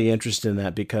I'm really interested in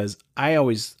that, because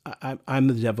I'm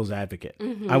the devil's advocate.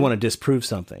 I want to disprove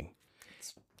something.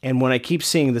 And when I keep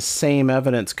seeing the same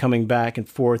evidence coming back and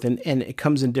forth, and it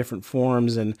comes in different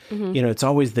forms, and it's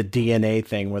always the DNA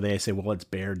thing where they say, well, it's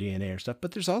bear DNA or stuff.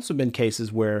 But there's also been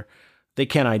cases where they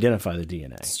can't identify the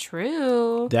DNA. It's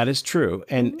true. That is true.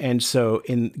 And so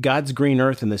in God's green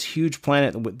earth and this huge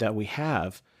planet that we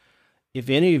have, if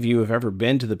any of you have ever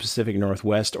been to the Pacific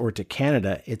Northwest or to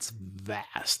Canada, it's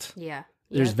vast. Yeah.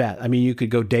 There's vast. I mean, you could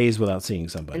go days without seeing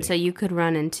somebody. And so you could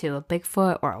run into a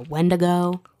Bigfoot or a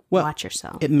Wendigo. Well, watch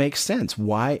yourself. It makes sense.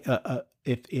 Why?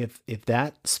 If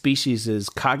that species is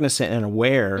cognizant and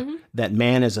aware that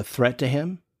man is a threat to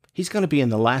him, he's going to be in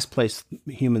the last place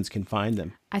humans can find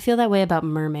them. I feel that way about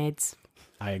mermaids.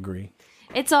 I agree.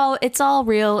 It's all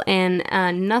real,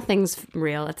 and nothing's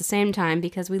real at the same time,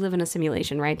 because we live in a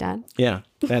simulation, right, Dad? Yeah,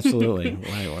 absolutely.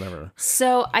 Right, whatever.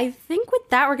 So I think with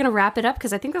that, we're going to wrap it up,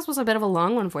 because I think this was a bit of a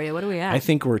long one for you. What are we at? I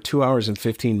think we're 2 hours and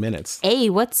 15 minutes. Hey,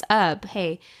 what's up?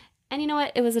 Hey. And you know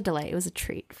what? It was a delay. It was a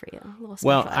treat for you.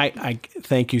 Well, I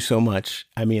thank you so much.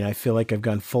 I mean, I feel like I've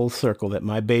gone full circle, that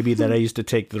my baby that I used to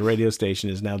take to the radio station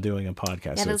is now doing a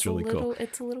podcast. So it's really cool.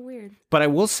 It's a little weird. But I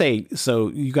will say, so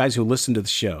you guys who listen to the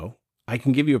show, I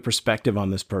can give you a perspective on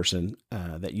this person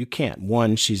that you can't.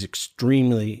 One, she's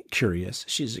extremely curious.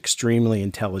 She's extremely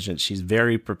intelligent. She's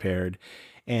very prepared.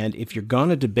 And if you're going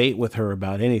to debate with her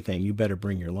about anything, you better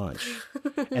bring your lunch.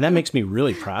 And that makes me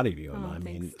really proud of you, Emma.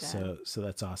 Thanks, so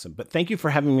that's awesome. But thank you for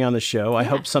having me on the show. I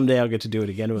hope someday I'll get to do it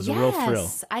again. It was a real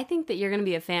thrill. I think that you're going to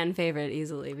be a fan favorite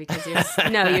easily because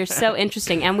you're so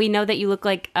interesting. And we know that you look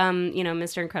like,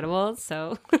 Mr. Incredible.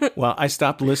 So, well, I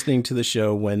stopped listening to the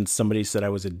show when somebody said I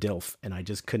was a DILF, and I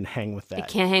just couldn't hang with that. You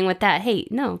can't hang with that. Hey,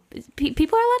 no,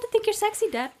 people are allowed to think you're sexy,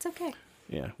 Dad. It's okay.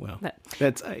 Yeah, well,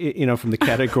 that's, from the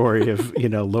category of,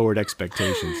 lowered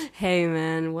expectations. Hey,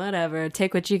 man, whatever.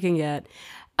 Take what you can get.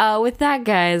 With that,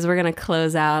 guys, we're going to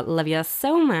close out. Love you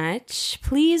so much.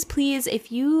 Please,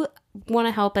 if you want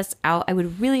to help us out, I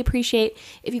would really appreciate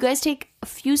if you guys take a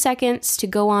few seconds to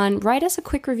go on, write us a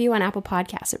quick review on Apple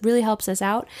Podcasts. It really helps us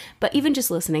out. But even just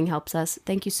listening helps us.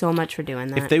 Thank you so much for doing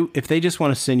that. If they just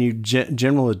want to send you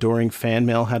general adoring fan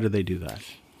mail, how do they do that?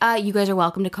 You guys are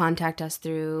welcome to contact us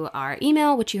through our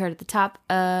email, which you heard at the top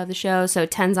of the show. So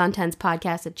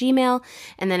 10s-on-10s-podcast@gmail.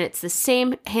 And then it's the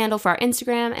same handle for our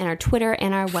Instagram and our Twitter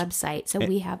and our website. So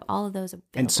we have all of those available.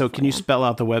 And so can you spell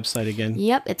out the website again?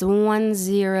 Yep. It's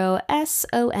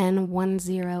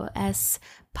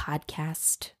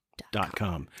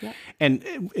 10SON10spodcast.com. Yep.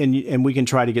 And we can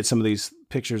try to get some of these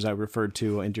pictures I referred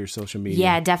to into your social media.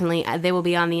 Yeah, definitely. They will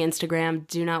be on the Instagram.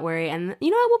 Do not worry. And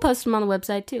we'll post them on the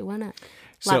website too. Why not?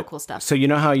 A lot of cool stuff. So you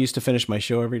know how I used to finish my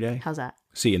show every day? How's that?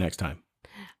 See you next time.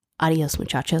 Adios,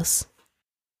 muchachos.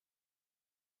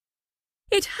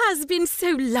 It has been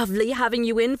so lovely having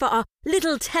you in for our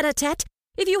little tete-a-tete.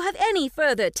 If you have any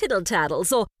further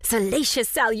tittle-tattles or salacious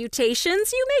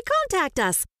salutations, you may contact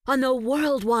us on the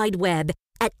World Wide Web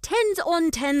at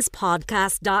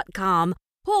 10s-on-10spodcast.com.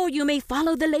 Or you may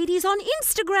follow the ladies on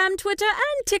Instagram, Twitter,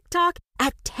 and TikTok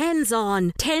at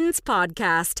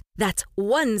 10s-on-10s-podcast. That's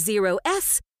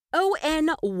 10SON10S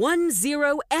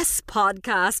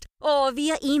podcast. Or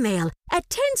via email at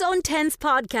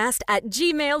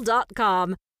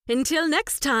 10s-on-10spodcast@gmail.com. Until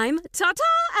next time, ta-ta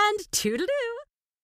and toodaloo.